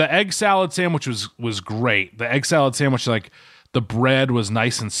egg salad sandwich was great. The egg salad sandwich, like, the bread was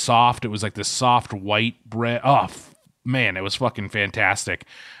nice and soft. It was like this soft white bread. Oh, man, it was fucking fantastic.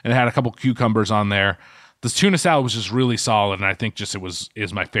 And it had a couple cucumbers on there. The tuna salad was just really solid, and I think just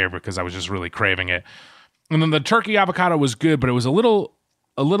is my favorite because I was just really craving it. And then the turkey avocado was good, but it was a little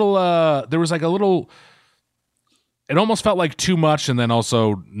there was like a little, it almost felt like too much and then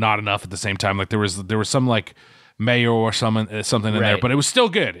also not enough at the same time. Like there was some like mayo or something in there, but it was still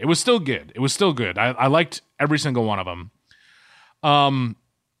good. It was still good. I liked every single one of them.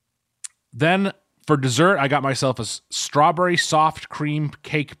 Then for dessert, I got myself a strawberry soft cream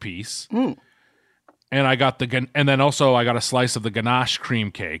cake piece. And I got and then also I got a slice of the ganache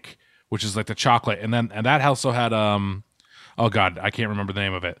cream cake, which is like the chocolate. And that also had, oh God, I can't remember the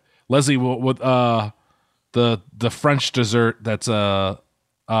name of it. Lesley, with the French dessert that's, little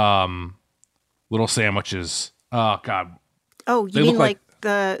sandwiches. Oh God. Oh, you mean like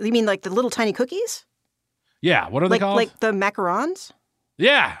the little tiny cookies? Yeah, what are they called? Like the macarons?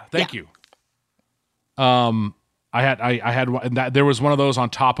 Yeah, thank you. I had one, and there was one of those on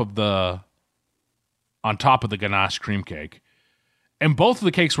top of the ganache cream cake, and both of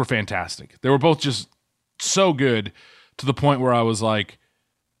the cakes were fantastic. They were both just so good to the point where I was like,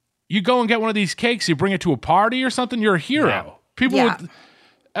 "You go and get one of these cakes, you bring it to a party or something, you're a hero." Yeah. People would,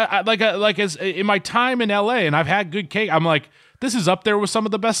 like as in my time in LA, and I've had good cake. I'm like, this is up there with some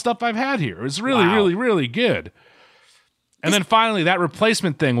of the best stuff I've had here. It's really, really, really good. And then finally, that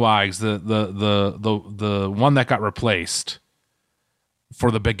replacement thing, Wags, the one that got replaced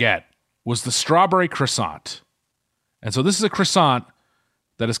for the baguette was the strawberry croissant. And so this is a croissant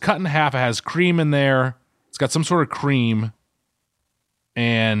that is cut in half. It has cream in there. It's got some sort of cream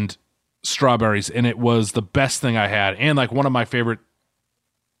and strawberries, and it was the best thing I had, and like one of my favorite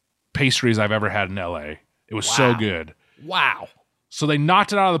pastries I've ever had in LA. It was so good. Wow. So they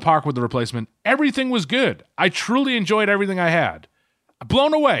knocked it out of the park with the replacement. Everything was good. I truly enjoyed everything I had.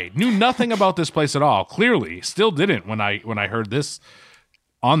 Blown away. Knew nothing about this place at all. Clearly, still didn't when I heard this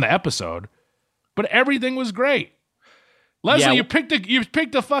on the episode. But everything was great. Lesley, you picked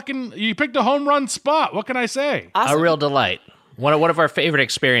a home run spot. What can I say? Awesome. A real delight. One of our favorite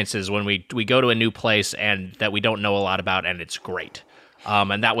experiences when we go to a new place and that we don't know a lot about, and it's great.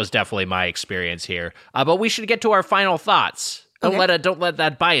 And that was definitely my experience here. But we should get to our final thoughts. Okay. Don't let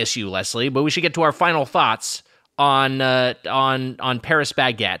that bias you, Lesley. But we should get to our final thoughts on Paris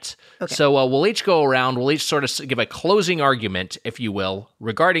Baguette. Okay. So we'll each go around. We'll each sort of give a closing argument, if you will,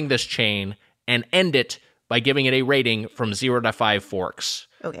 regarding this chain, and end it by giving it a rating from 0 to 5 forks.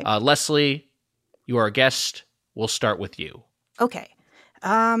 Okay. Lesley, You are a guest. We'll start with you. Okay.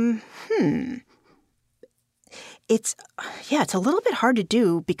 It's a little bit hard to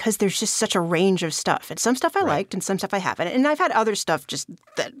do because there's just such a range of stuff. And some stuff I liked and some stuff I haven't. And I've had other stuff just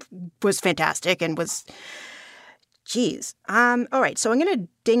that was fantastic and was, geez. All right, so I'm going to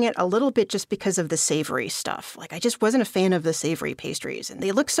ding it a little bit just because of the savory stuff. Like, I just wasn't a fan of the savory pastries. And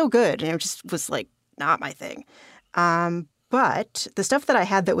they looked so good. And it just was, like, not my thing. But the stuff that I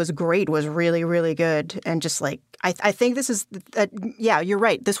had that was great was really, really good. And just, like, I think this is, yeah, you're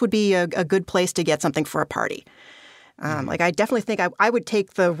right. This would be a good place to get something for a party. Like, I definitely think I would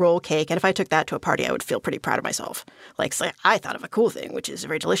take the roll cake, and if I took that to a party, I would feel pretty proud of myself. Like, so I thought of a cool thing, which is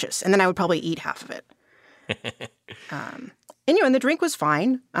very delicious, and then I would probably eat half of it. And the drink was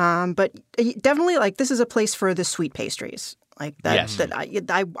fine, but definitely, like, this is a place for the sweet pastries. Like, that, Yes. that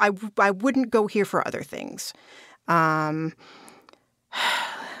I wouldn't go here for other things. I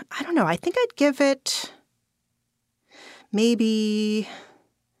don't know. I think I'd give it maybe...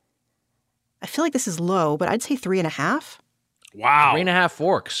 I feel like this is low, but I'd say 3.5. Wow. 3.5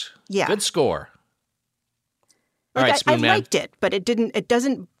 forks. Yeah. Good score. All Like, right, I Spoon Man. liked it, but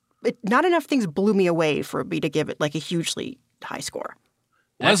not enough things blew me away for me to give it like a hugely high score.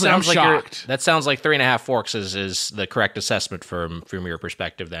 Lesley, I'm shocked. That sounds like 3.5 forks is the correct assessment from your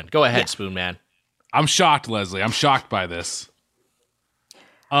perspective then. Go ahead, Spoon Man. I'm shocked, Lesley. I'm shocked by this.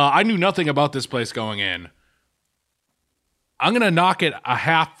 I knew nothing about this place going in. I'm going to knock it a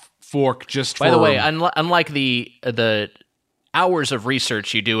half fork just for... By the way, unlike the hours of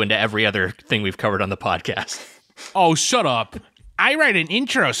research you do into every other thing we've covered on the podcast. Oh, shut up. I write an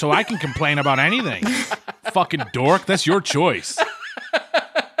intro so I can complain about anything. Fucking dork. That's your choice.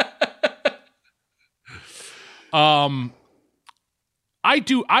 I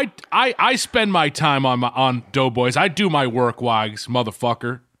spend my time on Doughboys. I do my work, Wags,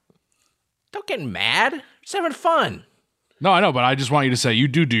 motherfucker. Don't get mad. Just having fun. No, I know, but I just want you to say you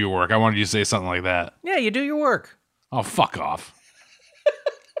do your work. I wanted you to say something like that. Yeah, you do your work. Oh, fuck off.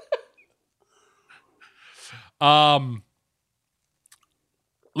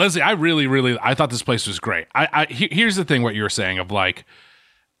 Lesley, I thought this place was great. Here's the thing, what you were saying of like,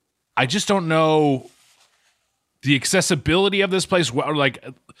 I just don't know the accessibility of this place. Like,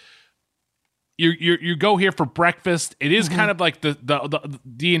 you go here for breakfast. It is kind of like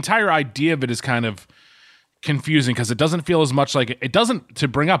the entire idea of it is kind of confusing because it doesn't feel as much like it doesn't, to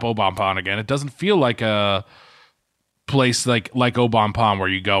bring up Obonpon again, it doesn't feel like a place like Obonpon where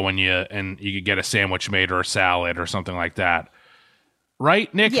you go and you could get a sandwich made or a salad or something like that.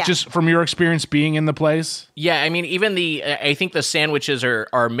 Right, Nick? Yeah. Just from your experience being in the place? Yeah, I mean, even I think the sandwiches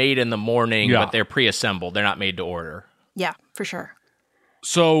are made in the morning, but they're pre-assembled. They're not made to order. Yeah, for sure.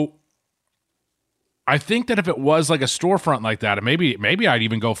 So I think that if it was like a storefront like that, maybe I'd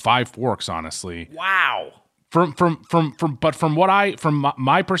even go 5 forks, honestly. Wow. From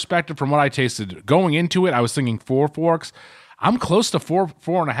my perspective, from what I tasted going into it, I was thinking 4 forks. I'm close to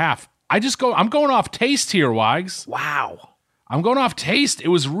 4.5. I'm going off taste here, Wags. Wow. I'm going off taste. It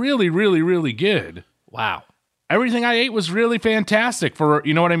was really, really, really good. Wow. Everything I ate was really fantastic for,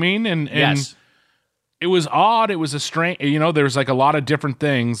 you know what I mean? And Yes. it was odd. It was a strange, there's like a lot of different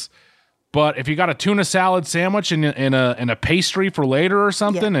things. But if you got a tuna salad sandwich and a pastry for later or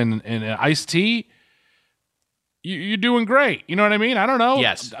something and an iced tea, you're doing great. You know what I mean? I don't know.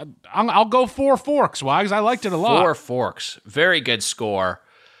 Yes. I'll go 4 forks, Wags. I liked it a lot. 4 forks. Very good score.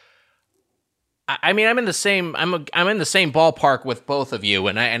 I mean, I'm in the same ballpark with both of you,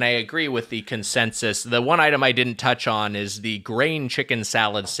 and I agree with the consensus. The one item I didn't touch on is the grain chicken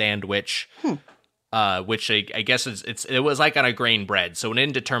salad sandwich, which I guess it was like on a grain bread, so an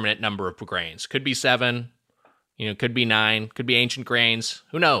indeterminate number of grains. Could be 7, could be 9, could be ancient grains.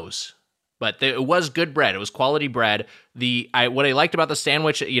 Who knows? But it was good bread. It was quality bread. What I liked about the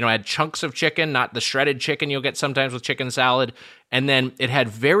sandwich, it had chunks of chicken, not the shredded chicken you'll get sometimes with chicken salad. And then it had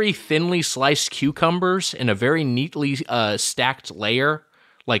very thinly sliced cucumbers in a very neatly stacked layer,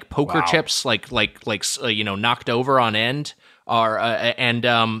 like poker chips, like knocked over on end. And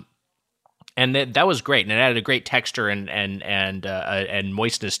that was great, and it added a great texture and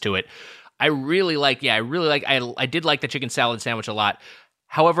moistness to it. I did like the chicken salad sandwich a lot.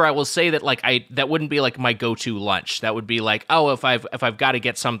 However, I will say that that wouldn't be like my go-to lunch. That would be like, if I've got to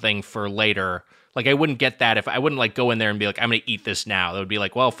get something for later, like I wouldn't get that if I wouldn't like go in there and be like, I'm going to eat this now. That would be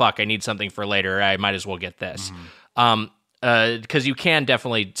like, well, fuck, I need something for later. I might as well get this. Because you can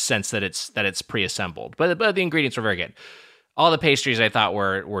definitely sense that it's pre-assembled, but the ingredients were very good. All the pastries I thought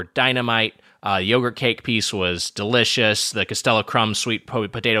were dynamite. The yogurt cake piece was delicious. The Castello crumb sweet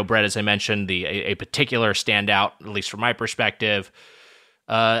potato bread, as I mentioned, a particular standout, at least from my perspective.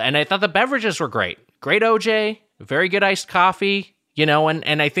 And I thought the beverages were great. Great OJ, very good iced coffee,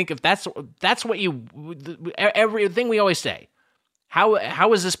 and I think if that's what everything we always say.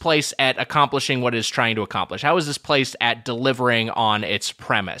 How is this place at accomplishing what it's trying to accomplish? How is this place at delivering on its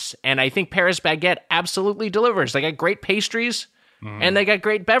premise? And I think Paris Baguette absolutely delivers. They got great pastries and they got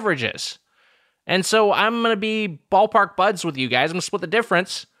great beverages. And so I'm going to be ballpark buds with you guys. I'm going to split the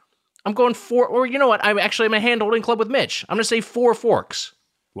difference. I'm going 4, or you know what? I'm a hand-holding club with Mitch. I'm going to say 4 forks.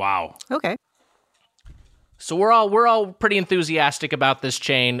 Wow. Okay. So we're all pretty enthusiastic about this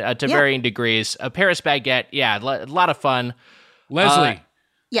chain to varying degrees. Paris Baguette, a lot of fun. Lesley,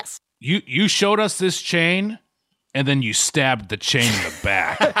 Yes. you showed us this chain, and then you stabbed the chain in the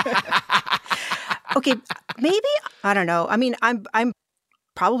back. Okay, maybe I don't know. I mean, I'm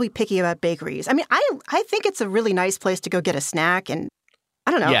probably picky about bakeries. I mean, I think it's a really nice place to go get a snack, and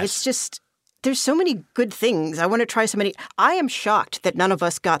I don't know. Yes. It's just there's so many good things. I want to try so many. I am shocked that none of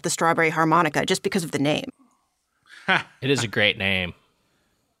us got the strawberry harmonica just because of the name. It is a great name.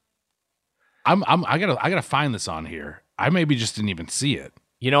 I gotta find this on here. I maybe just didn't even see it.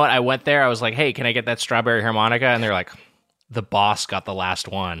 You know what? I went there. I was like, hey, can I get that strawberry harmonica? And they're like, the boss got the last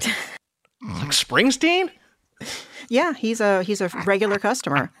one. I was like, Springsteen? Yeah, he's a regular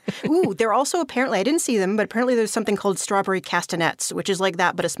customer. Ooh, they're also apparently, I didn't see them, but apparently there's something called strawberry castanets, which is like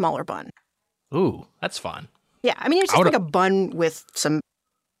that, but a smaller bun. Ooh, that's fun. Yeah, I mean, it's just like a bun with some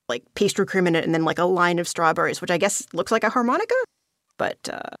like pastry cream in it and then like a line of strawberries, which I guess looks like a harmonica. But,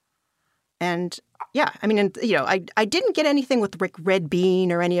 and yeah, I mean, and, I didn't get anything with like red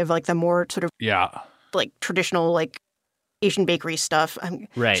bean or any of like the more sort of like traditional like Asian bakery stuff.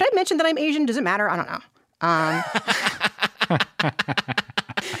 Right. Should I mention that I'm Asian? Does it matter? I don't know.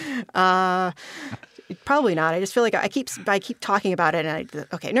 Probably not. I just feel like I keep talking about it, and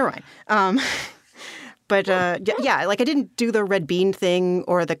okay, never mind. But yeah, like I didn't do the red bean thing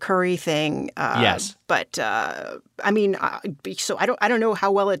or the curry thing. Yes. But I mean, so I don't know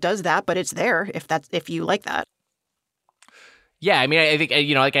how well it does that, but it's there if you like that. Yeah, I mean, I think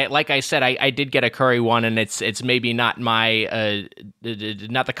like I said, I did get a curry one, and it's maybe not my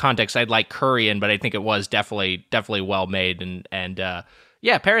not the context I'd like curry in, but I think it was definitely well made, and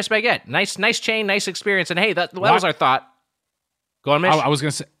yeah, Paris Baguette, nice chain, nice experience, and hey, that was our thought. Go on, Mitch. I was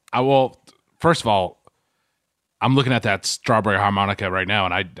gonna say, first of all, I'm looking at that strawberry harmonica right now,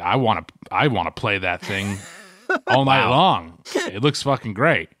 and I want to play that thing all night long. It looks fucking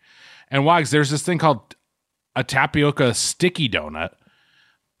great. And Wags, there's this thing called a tapioca sticky donut,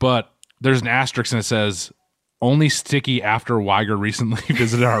 but there's an asterisk and it says only sticky after Weiger recently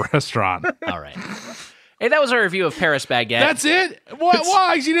visited our restaurant. All right. Hey, that was our review of Paris Baguette. That's it? What,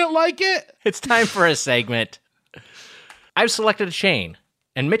 Wags? You didn't like it? It's time for a segment. I've selected a chain,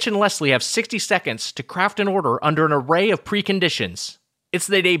 and Mitch and Lesley have 60 seconds to craft an order under an array of preconditions. It's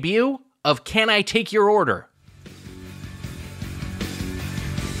the debut of Can I Take Your Order?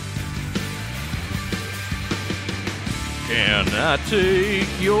 Can I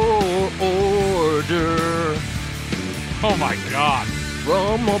take your order? Oh my God.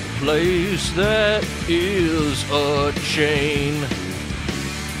 From a place that is a chain.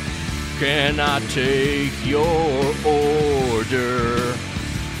 Can I take your order?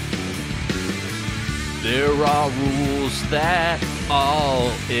 There are rules that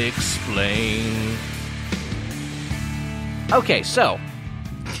I'll explain. Okay, so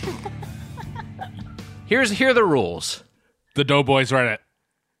here are the rules. The Doughboys read it.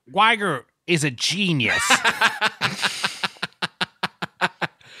 Weiger is a genius.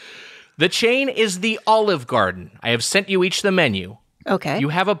 The chain is the Olive Garden. I have sent you each the menu. Okay. You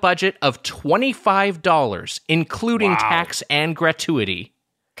have a budget of $25, including tax and gratuity.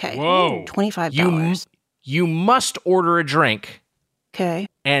 Okay. Whoa. $25. You must order a drink. Okay.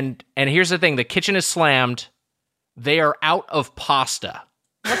 And here's the thing: the kitchen is slammed. They are out of pasta.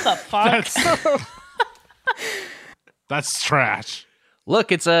 What the fuck? That's trash.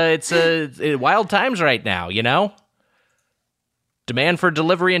 Look, it's wild times right now. Demand for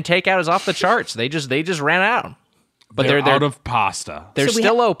delivery and takeout is off the charts. They just ran out. But they're out of pasta. They're So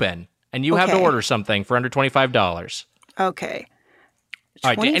still open, and you have to Okay. order something for under $25. Okay.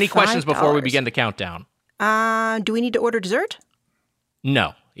 All right. Any questions before we $25. begin the countdown? Do we need to order dessert?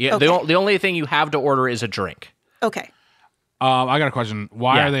 No. Yeah. Okay. The only thing you have to order is a drink. Okay. I got a question.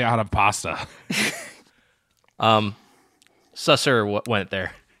 Why Yeah. are they out of pasta? Susser went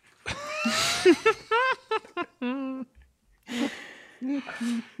there. All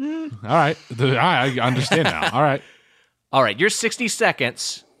right. I understand now. All right. All right. Your 60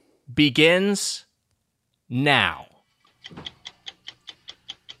 seconds begins now.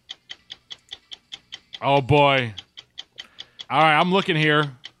 Oh, boy. All right, I'm looking here.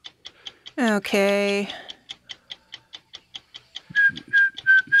 Okay.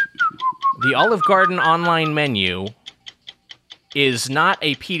 The Olive Garden online menu is not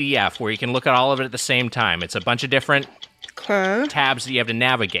a PDF where you can look at all of it at the same time. It's a bunch of different tabs that you have to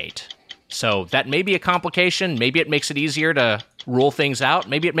navigate. So that may be a complication. Maybe it makes it easier to rule things out.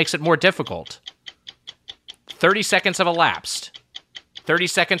 Maybe it makes it more difficult. 30 seconds have elapsed. 30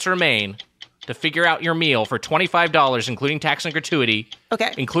 seconds remain to figure out your meal for $25, including tax and gratuity,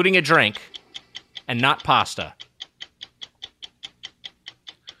 Okay. including a drink, and not pasta.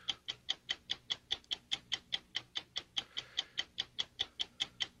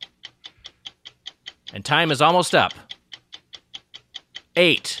 And time is almost up.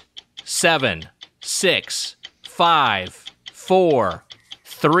 8, 7, 6, 5, 4,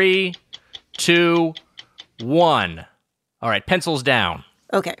 3, 2, 1. All right, pencils down.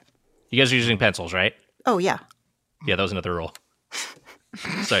 Okay. You guys are using pencils, right? Oh, yeah. Yeah, that was another rule.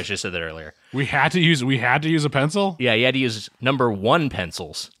 Sorry, I should have said that earlier. We had to use a pencil? Yeah, you had to use number 1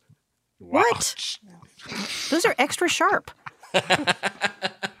 pencils. What? Those are extra sharp.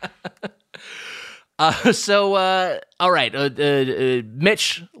 All right,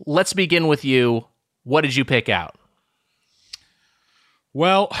 Mitch, let's begin with you. What did you pick out?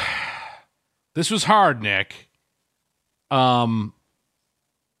 Well, this was hard, Nick.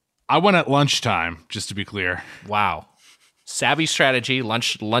 I went at lunchtime, just to be clear. Wow. Savvy strategy.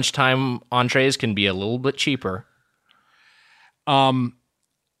 Lunchtime entrees can be a little bit cheaper. I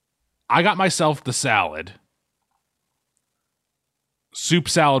got myself the salad. Soup,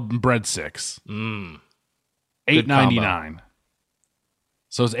 salad, and breadsticks. $8.99.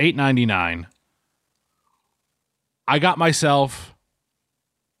 So it's $8.99. I got myself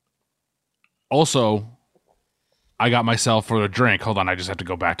for a drink. Hold on, I just have to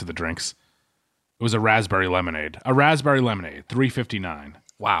go back to the drinks. It was a raspberry lemonade. $3.59.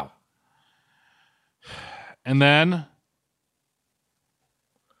 Wow. And then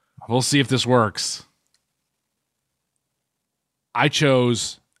we'll see if this works. I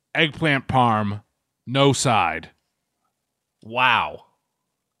chose eggplant parm, no side. Wow.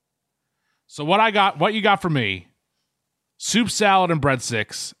 So what you got for me? Soup, salad, and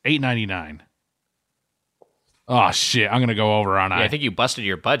breadsticks, $8.99. Oh shit, I'm gonna go over on Yeah, I think you busted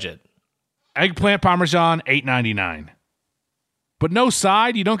your budget. Eggplant parmesan, $8.99. But no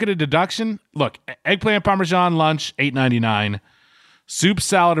side, you don't get a deduction. Look, eggplant parmesan lunch, $8.99. Soup,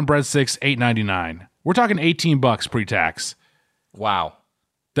 salad, and breadsticks, $8.99. We're talking $18 pre-tax. Wow.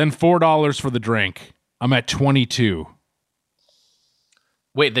 Then $4 for the drink. I'm at $22.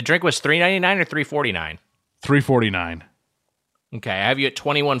 Wait, the drink was $3.99 or $3.49? $3.49. Okay, I have you at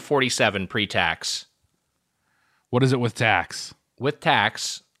 $21.47 pre-tax. What is it with tax? With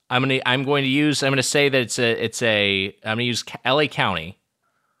tax, I'm going to say that I'm going to use LA County.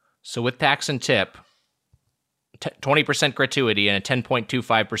 So with tax and tip, 20% gratuity and a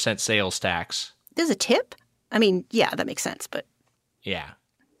 10.25% sales tax. There's a tip? I mean, yeah, that makes sense, but... Yeah.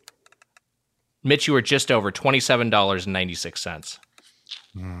 Mitch, you were just over $27.96.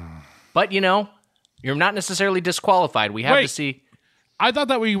 But, you're not necessarily disqualified. We have to see. I thought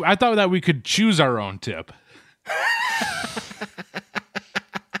that we could choose our own tip.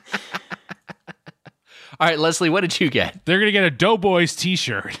 All right, Lesley, what did you get? They're going to get a Doughboys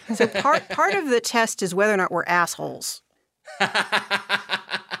t-shirt. So part of the test is whether or not we're assholes.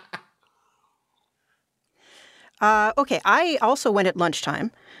 Okay, I also went at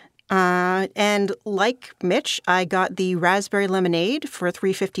lunchtime. And like Mitch, I got the raspberry lemonade for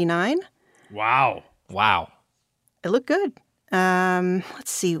 $3.59. Wow. It looked good. Let's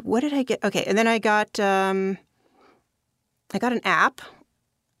see, what did I get? Okay, and then I got an app.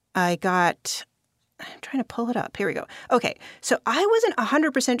 I'm trying to pull it up. Here we go. Okay, so I wasn't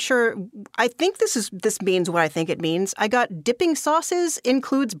 100% sure. I think this means what I think it means. I got dipping sauces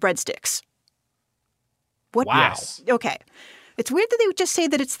includes breadsticks. What? Wow. Yes. Okay. It's weird that they would just say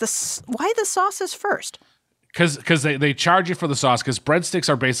that it's why the sauces first? Because they charge you for the sauce because breadsticks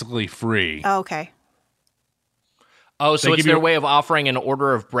are basically free. Oh, okay. Oh, so it's their way of offering an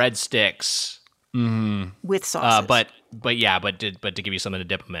order of breadsticks. With sauces. But to give you something to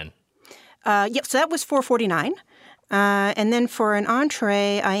dip them in. Yep, so that was $4.49. And then for an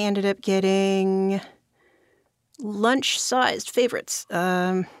entree, I ended up getting lunch-sized favorites.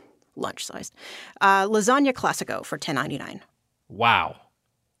 Lunch-sized. Lasagna Classico for $10.99. Wow.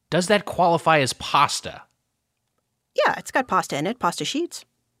 Does that qualify as pasta? Yeah, it's got pasta in it, pasta sheets.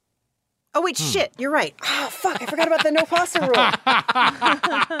 Oh, wait, shit, you're right. Oh, fuck, I forgot about the no pasta rule.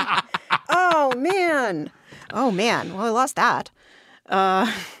 Oh, man. Well, I lost that.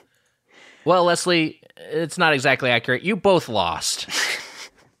 Well, Lesley, It's not exactly accurate. You both lost.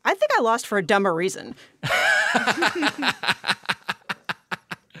 I think I lost for a dumber reason.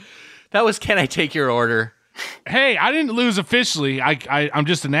 That was Can I Take Your Order? Hey, I didn't lose officially. I'm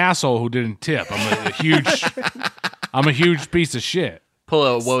just an asshole who didn't tip. I'm a huge piece of shit. Pull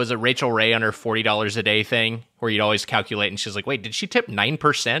a, what was it, Rachel Ray on her $40 a day thing, where you'd always calculate, and she's like, wait, did she tip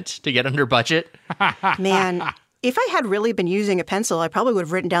 9% to get under budget? Man, if I had really been using a pencil, I probably would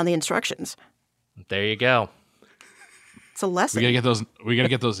have written down the instructions. There you go. It's a lesson. We gotta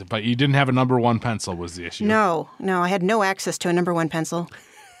get those. But you didn't have a number one pencil was the issue. No, I had no access to a number one pencil.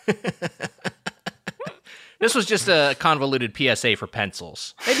 This was just a convoluted PSA for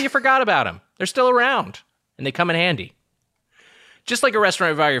pencils. Maybe you forgot about them. They're still around, and they come in handy. Just like a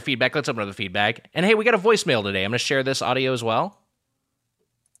restaurant via your feedback, let's open up the feedback. And hey, we got a voicemail today. I'm going to share this audio as well.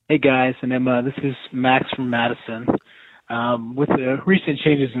 Hey guys, and this is Max from Madison. With the recent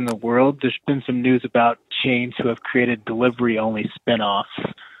changes in the world, there's been some news about chains who have created delivery-only spinoffs.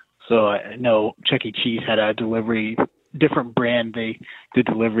 So I know Chuck E. Cheese had a different brand they did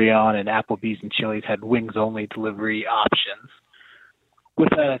delivery on, and Applebee's and Chili's had wings-only delivery options. With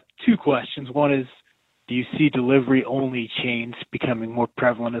two questions. One is, do you see delivery-only chains becoming more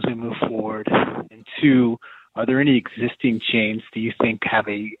prevalent as we move forward? And two, are there any existing chains do you think have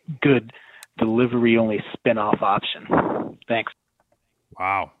a good delivery-only spin-off option? Thanks.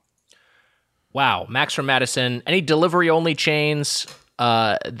 Wow. Max from Madison. Any delivery-only chains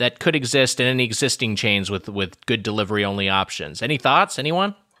that could exist, and any existing chains with good delivery-only options? Any thoughts?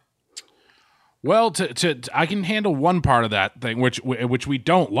 Anyone? Well, I can handle one part of that thing, which we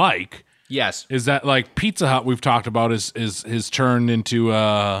don't like. Yes, is that like Pizza Hut we've talked about is turned into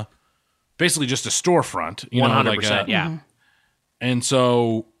basically just a storefront. 100%. Yeah, and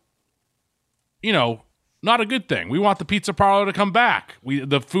so not a good thing. We want the pizza parlor to come back.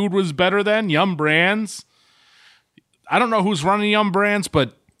 The food was better then. Yum Brands. I don't know who's running Yum Brands,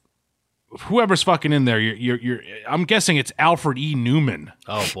 but whoever's fucking in there, I'm guessing it's Alfred E. Newman.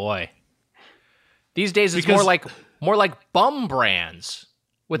 Oh boy. These days it's more like Bum Brands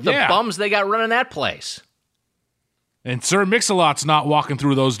with the bums they got running that place. And Sir Mix-a-Lot's not walking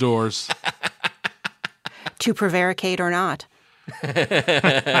through those doors. To prevaricate or not.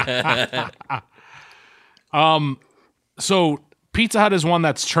 So Pizza Hut is one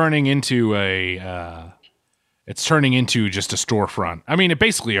that's turning into just a storefront. I mean, it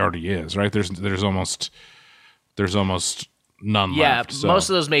basically already is, right? There's almost none left. Yeah, most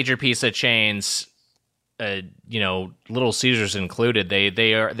of those major pizza chains, Little Caesars included,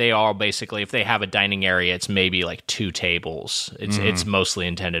 they are basically, if they have a dining area, it's maybe like 2 tables. It's mostly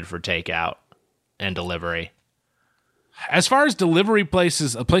intended for takeout and delivery. As far as delivery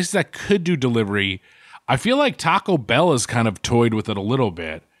places that could do delivery, I feel like Taco Bell has kind of toyed with it a little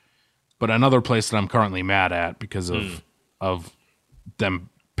bit, but another place that I'm currently mad at because of them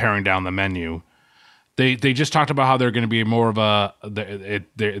paring down the menu. They just talked about how they're going to be more of they're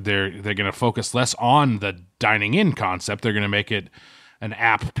going to focus less on the dining in concept. They're going to make it an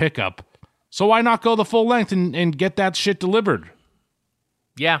app pickup. So why not go the full length and get that shit delivered?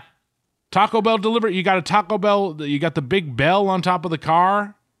 Yeah. Taco Bell delivery. You got a Taco Bell. You got the big bell on top of the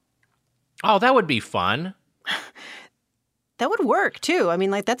car. Oh, that would be fun. That would work too. I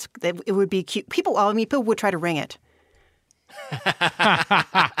mean, it would be cute. People would try to ring it.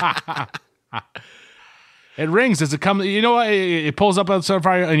 It rings. Does it come? You know what? It pulls up outside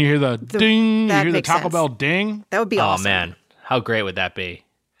fire, and you hear the ding. You hear the Taco Bell ding. That would be awesome. Oh man, how great would that be?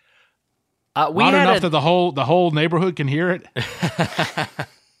 Loud enough that the whole neighborhood can hear it.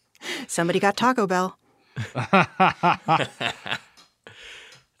 Somebody got Taco Bell.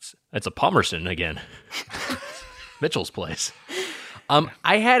 It's a Palmerston again. Mitchell's place.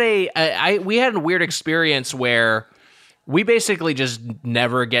 We had a weird experience where we basically just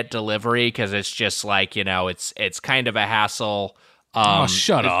never get delivery because it's just like, it's kind of a hassle.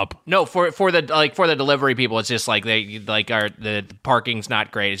 Shut up. No, for the delivery people, it's just like the parking's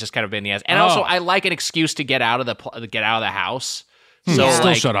not great. It's just kind of in the ass. And also, I like an excuse to get out of the house. So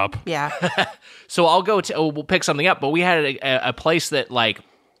still shut up. Yeah. So we'll pick something up. But we had a place that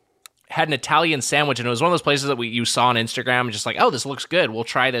had an Italian sandwich, and it was one of those places that you saw on Instagram, and just like, oh, this looks good. We'll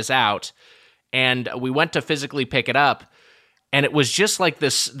try this out. And we went to physically pick it up, and it was just like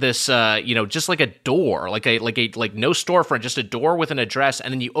this just like a door, like no storefront, just a door with an address,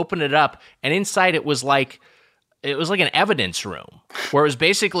 and then you open it up, and inside it was like an evidence room where it was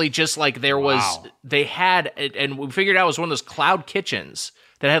basically just like they had, and we figured out it was one of those cloud kitchens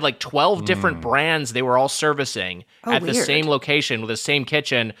that had like 12 different brands they were all servicing at the same location with the same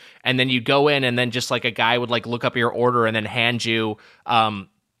kitchen. And then you'd go in, and then just like a guy would like look up your order and then hand you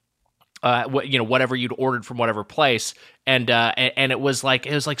whatever you'd ordered from whatever place, and it was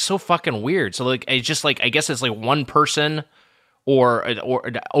like so fucking weird. So like it's just like I guess it's like one person or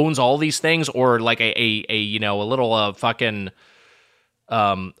owns all these things, or like a little fucking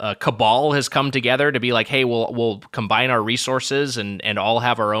a cabal has come together to be like, hey, we'll combine our resources and all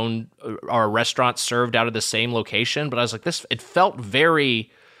have our restaurants served out of the same location. But I was like, it felt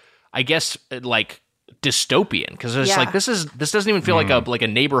very, I guess, like dystopian, because it's like this doesn't even feel like a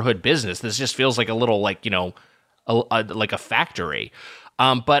neighborhood business. This just feels like a little like like a factory.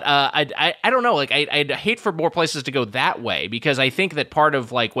 But I don't know. Like I'd hate for more places to go that way, because I think that part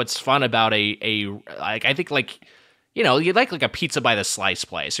of like what's fun about I think like, you like a pizza by the slice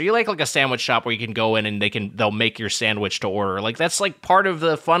place, or you like a sandwich shop where you can go in and they'll make your sandwich to order. Like that's like part of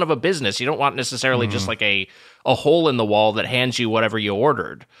the fun of a business. You don't want necessarily just like a hole in the wall that hands you whatever you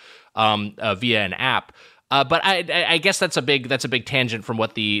ordered via an app. But I guess that's a big tangent from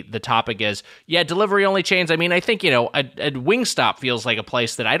what the topic is. Yeah, delivery only chains. I mean, I think a Wingstop feels like a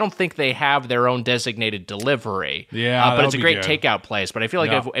place that I don't think they have their own designated delivery. Yeah, but it's a great takeout place. But I feel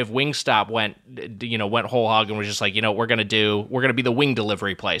like if Wingstop went whole hog and was just like, we're gonna be the wing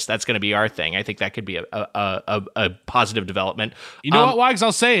delivery place. That's gonna be our thing. I think that could be a positive development. You know what, Wags?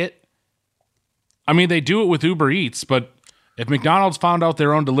 I'll say it. I mean, they do it with Uber Eats, but if McDonald's found out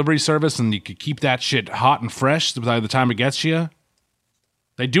their own delivery service and you could keep that shit hot and fresh by the time it gets you,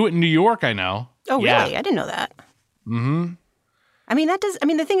 they do it in New York, I know. Oh, really? I didn't know that. Mm-hmm. I mean,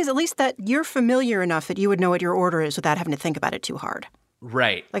 the thing is, at least that you're familiar enough that you would know what your order is without having to think about it too hard.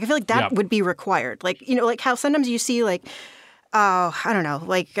 Right. Like, I feel like that would be required. Like, like how sometimes you see, like, I don't know,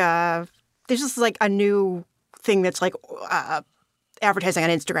 like, there's just like a new thing that's like, advertising on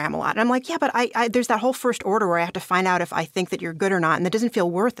Instagram a lot. And I'm like, yeah, but I there's that whole first order where I have to find out if I think that you're good or not, and that doesn't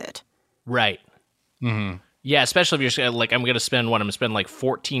feel worth it. Right. Mm-hmm. Yeah, especially if you're like, I'm going to spend like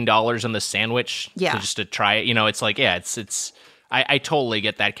 $14 on the sandwich just to try it. It's like, it's I totally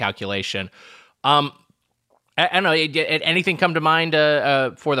get that calculation. I don't know. Anything come to mind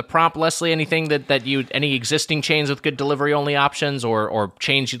for the prompt, Lesley? Anything that any existing chains with good delivery only options, or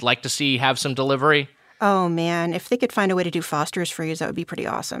chains you'd like to see have some delivery? Oh, man. If they could find a way to do Foster's Freeze, that would be pretty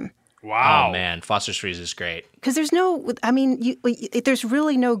awesome. Wow. Oh, man. Foster's Freeze is great. Because there's there's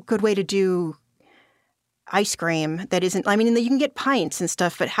really no good way to do ice cream that isn't, you can get pints and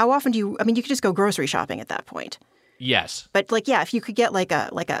stuff, but how often you could just go grocery shopping at that point. Yes. But if you could get like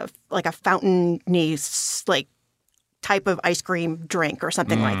a fountain-y, like, type of ice cream drink or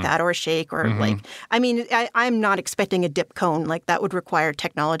something like that, or a shake, or I'm not expecting a dip cone. Like, that would require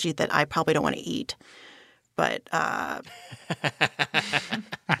technology that I probably don't want to eat. But that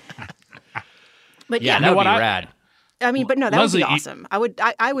would be rad. But no, that Lesley, would be awesome. I would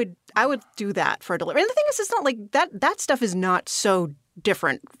do that for a delivery. And the thing is, it's not like that stuff is not so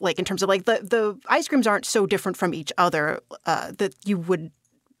different, like in terms of like the ice creams aren't so different from each other that you would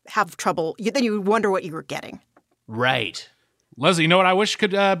have trouble. Then you would wonder what you were getting. Right. Lesley, you know what I wish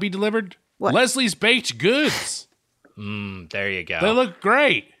could be delivered? What? Lesley's baked goods. There you go. They look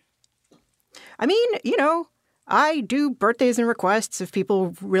great. I do birthdays and requests. If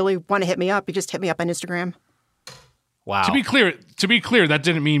people really want to hit me up, you just hit me up on Instagram. Wow. To be clear, that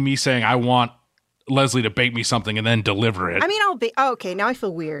didn't mean me saying I want Lesley to bake me something and then deliver it. I'll bake. Oh, okay, now I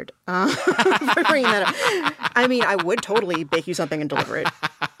feel weird for bringing that up. I would totally bake you something and deliver it.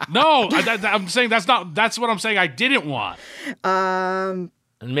 No, I'm saying that's what I'm saying I didn't want.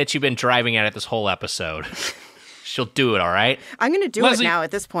 Mitch, you've been driving at it this whole episode. She'll do it, all right? I'm going to do Lesley, it now at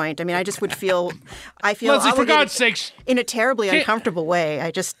this point. I just would feel Lesley, for God's sakes, in a terribly uncomfortable way.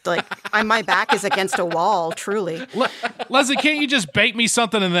 I just my back is against a wall, truly. Lesley, can't you just bake me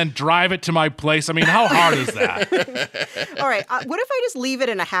something and then drive it to my place? How hard is that? All right. What if I just leave it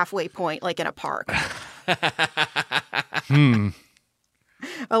in a halfway point, like in a park?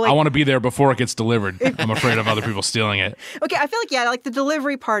 I want to be there before it gets delivered. I'm afraid of other people stealing it. Okay, I feel like the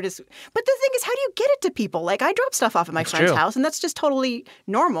delivery part is... But the thing is, how do you get it to people? Like, I drop stuff off at my friend's house, and that's just totally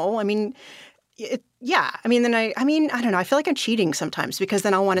normal. I don't know. I feel like I'm cheating sometimes, because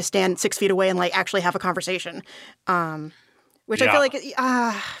then I'll want to stand 6 feet away and, like, actually have a conversation. Which I feel like...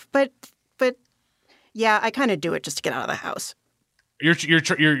 But yeah, I kind of do it just to get out of the house.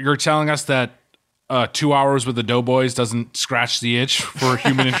 You're telling us that 2 hours with the Doughboys doesn't scratch the itch for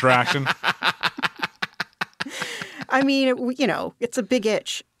human interaction? It's a big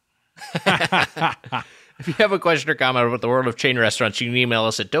itch. If you have a question or comment about the world of chain restaurants, you can email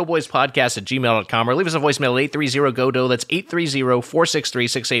us at doughboyspodcast@gmail.com, or leave us a voicemail at 830-GO-DOUGH. That's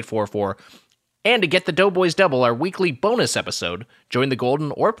 830-463-6844. And to get the Doughboys Double, our weekly bonus episode, join the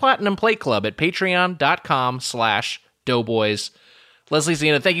Golden or Platinum Plate Club at patreon.com/Doughboys. Lesley,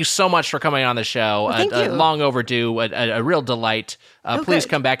 Tsina, thank you so much for coming on the show. Well, thank you. Long overdue, a real delight. Please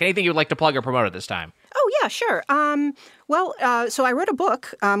come back. Anything you'd like to plug or promote at this time? Oh, yeah, sure. So I wrote a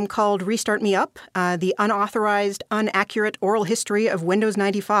book called Restart Me Up, The Unauthorized, Unaccurate Oral History of Windows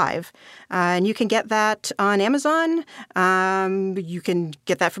 95. And you can get that on Amazon. You can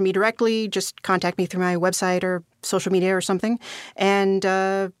get that from me directly. Just contact me through my website or social media or something. And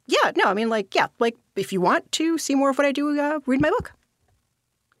if you want to see more of what I do, read my book.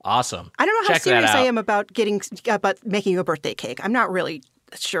 Awesome. I don't know how Check serious that out. I am about making a birthday cake. I'm not really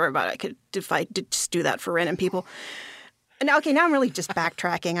sure about it. If I did just do that for random people. Now I'm really just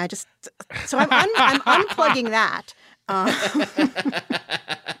backtracking. I'm unplugging that.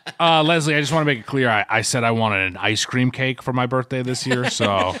 Lesley, I just want to make it clear. I said I wanted an ice cream cake for my birthday this year,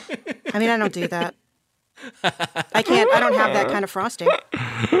 so. I don't do that. I can't. I don't have that kind of frosting.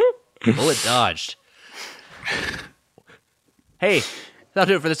 Bullet dodged. Hey, that'll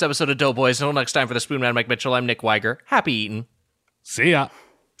do it for this episode of Doughboys. Until next time, for the Spoon Man, Mike Mitchell, I'm Nick Weiger. Happy eating. See ya.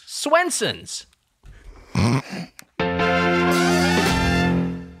 Swenson's.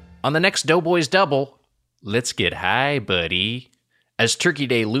 On the next Doughboys Double, let's get high, buddy. As Turkey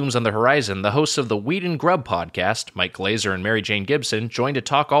Day looms on the horizon, the hosts of the Weed and Grub podcast, Mike Glazer and Mary Jane Gibson, join to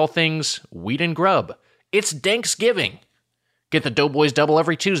talk all things weed and grub. It's Thanksgiving. Get the Doughboys Double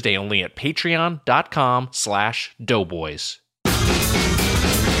every Tuesday only at patreon.com/doughboys.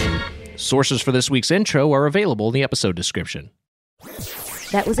 Sources for this week's intro are available in the episode description.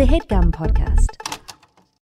 That was a HeadGum podcast.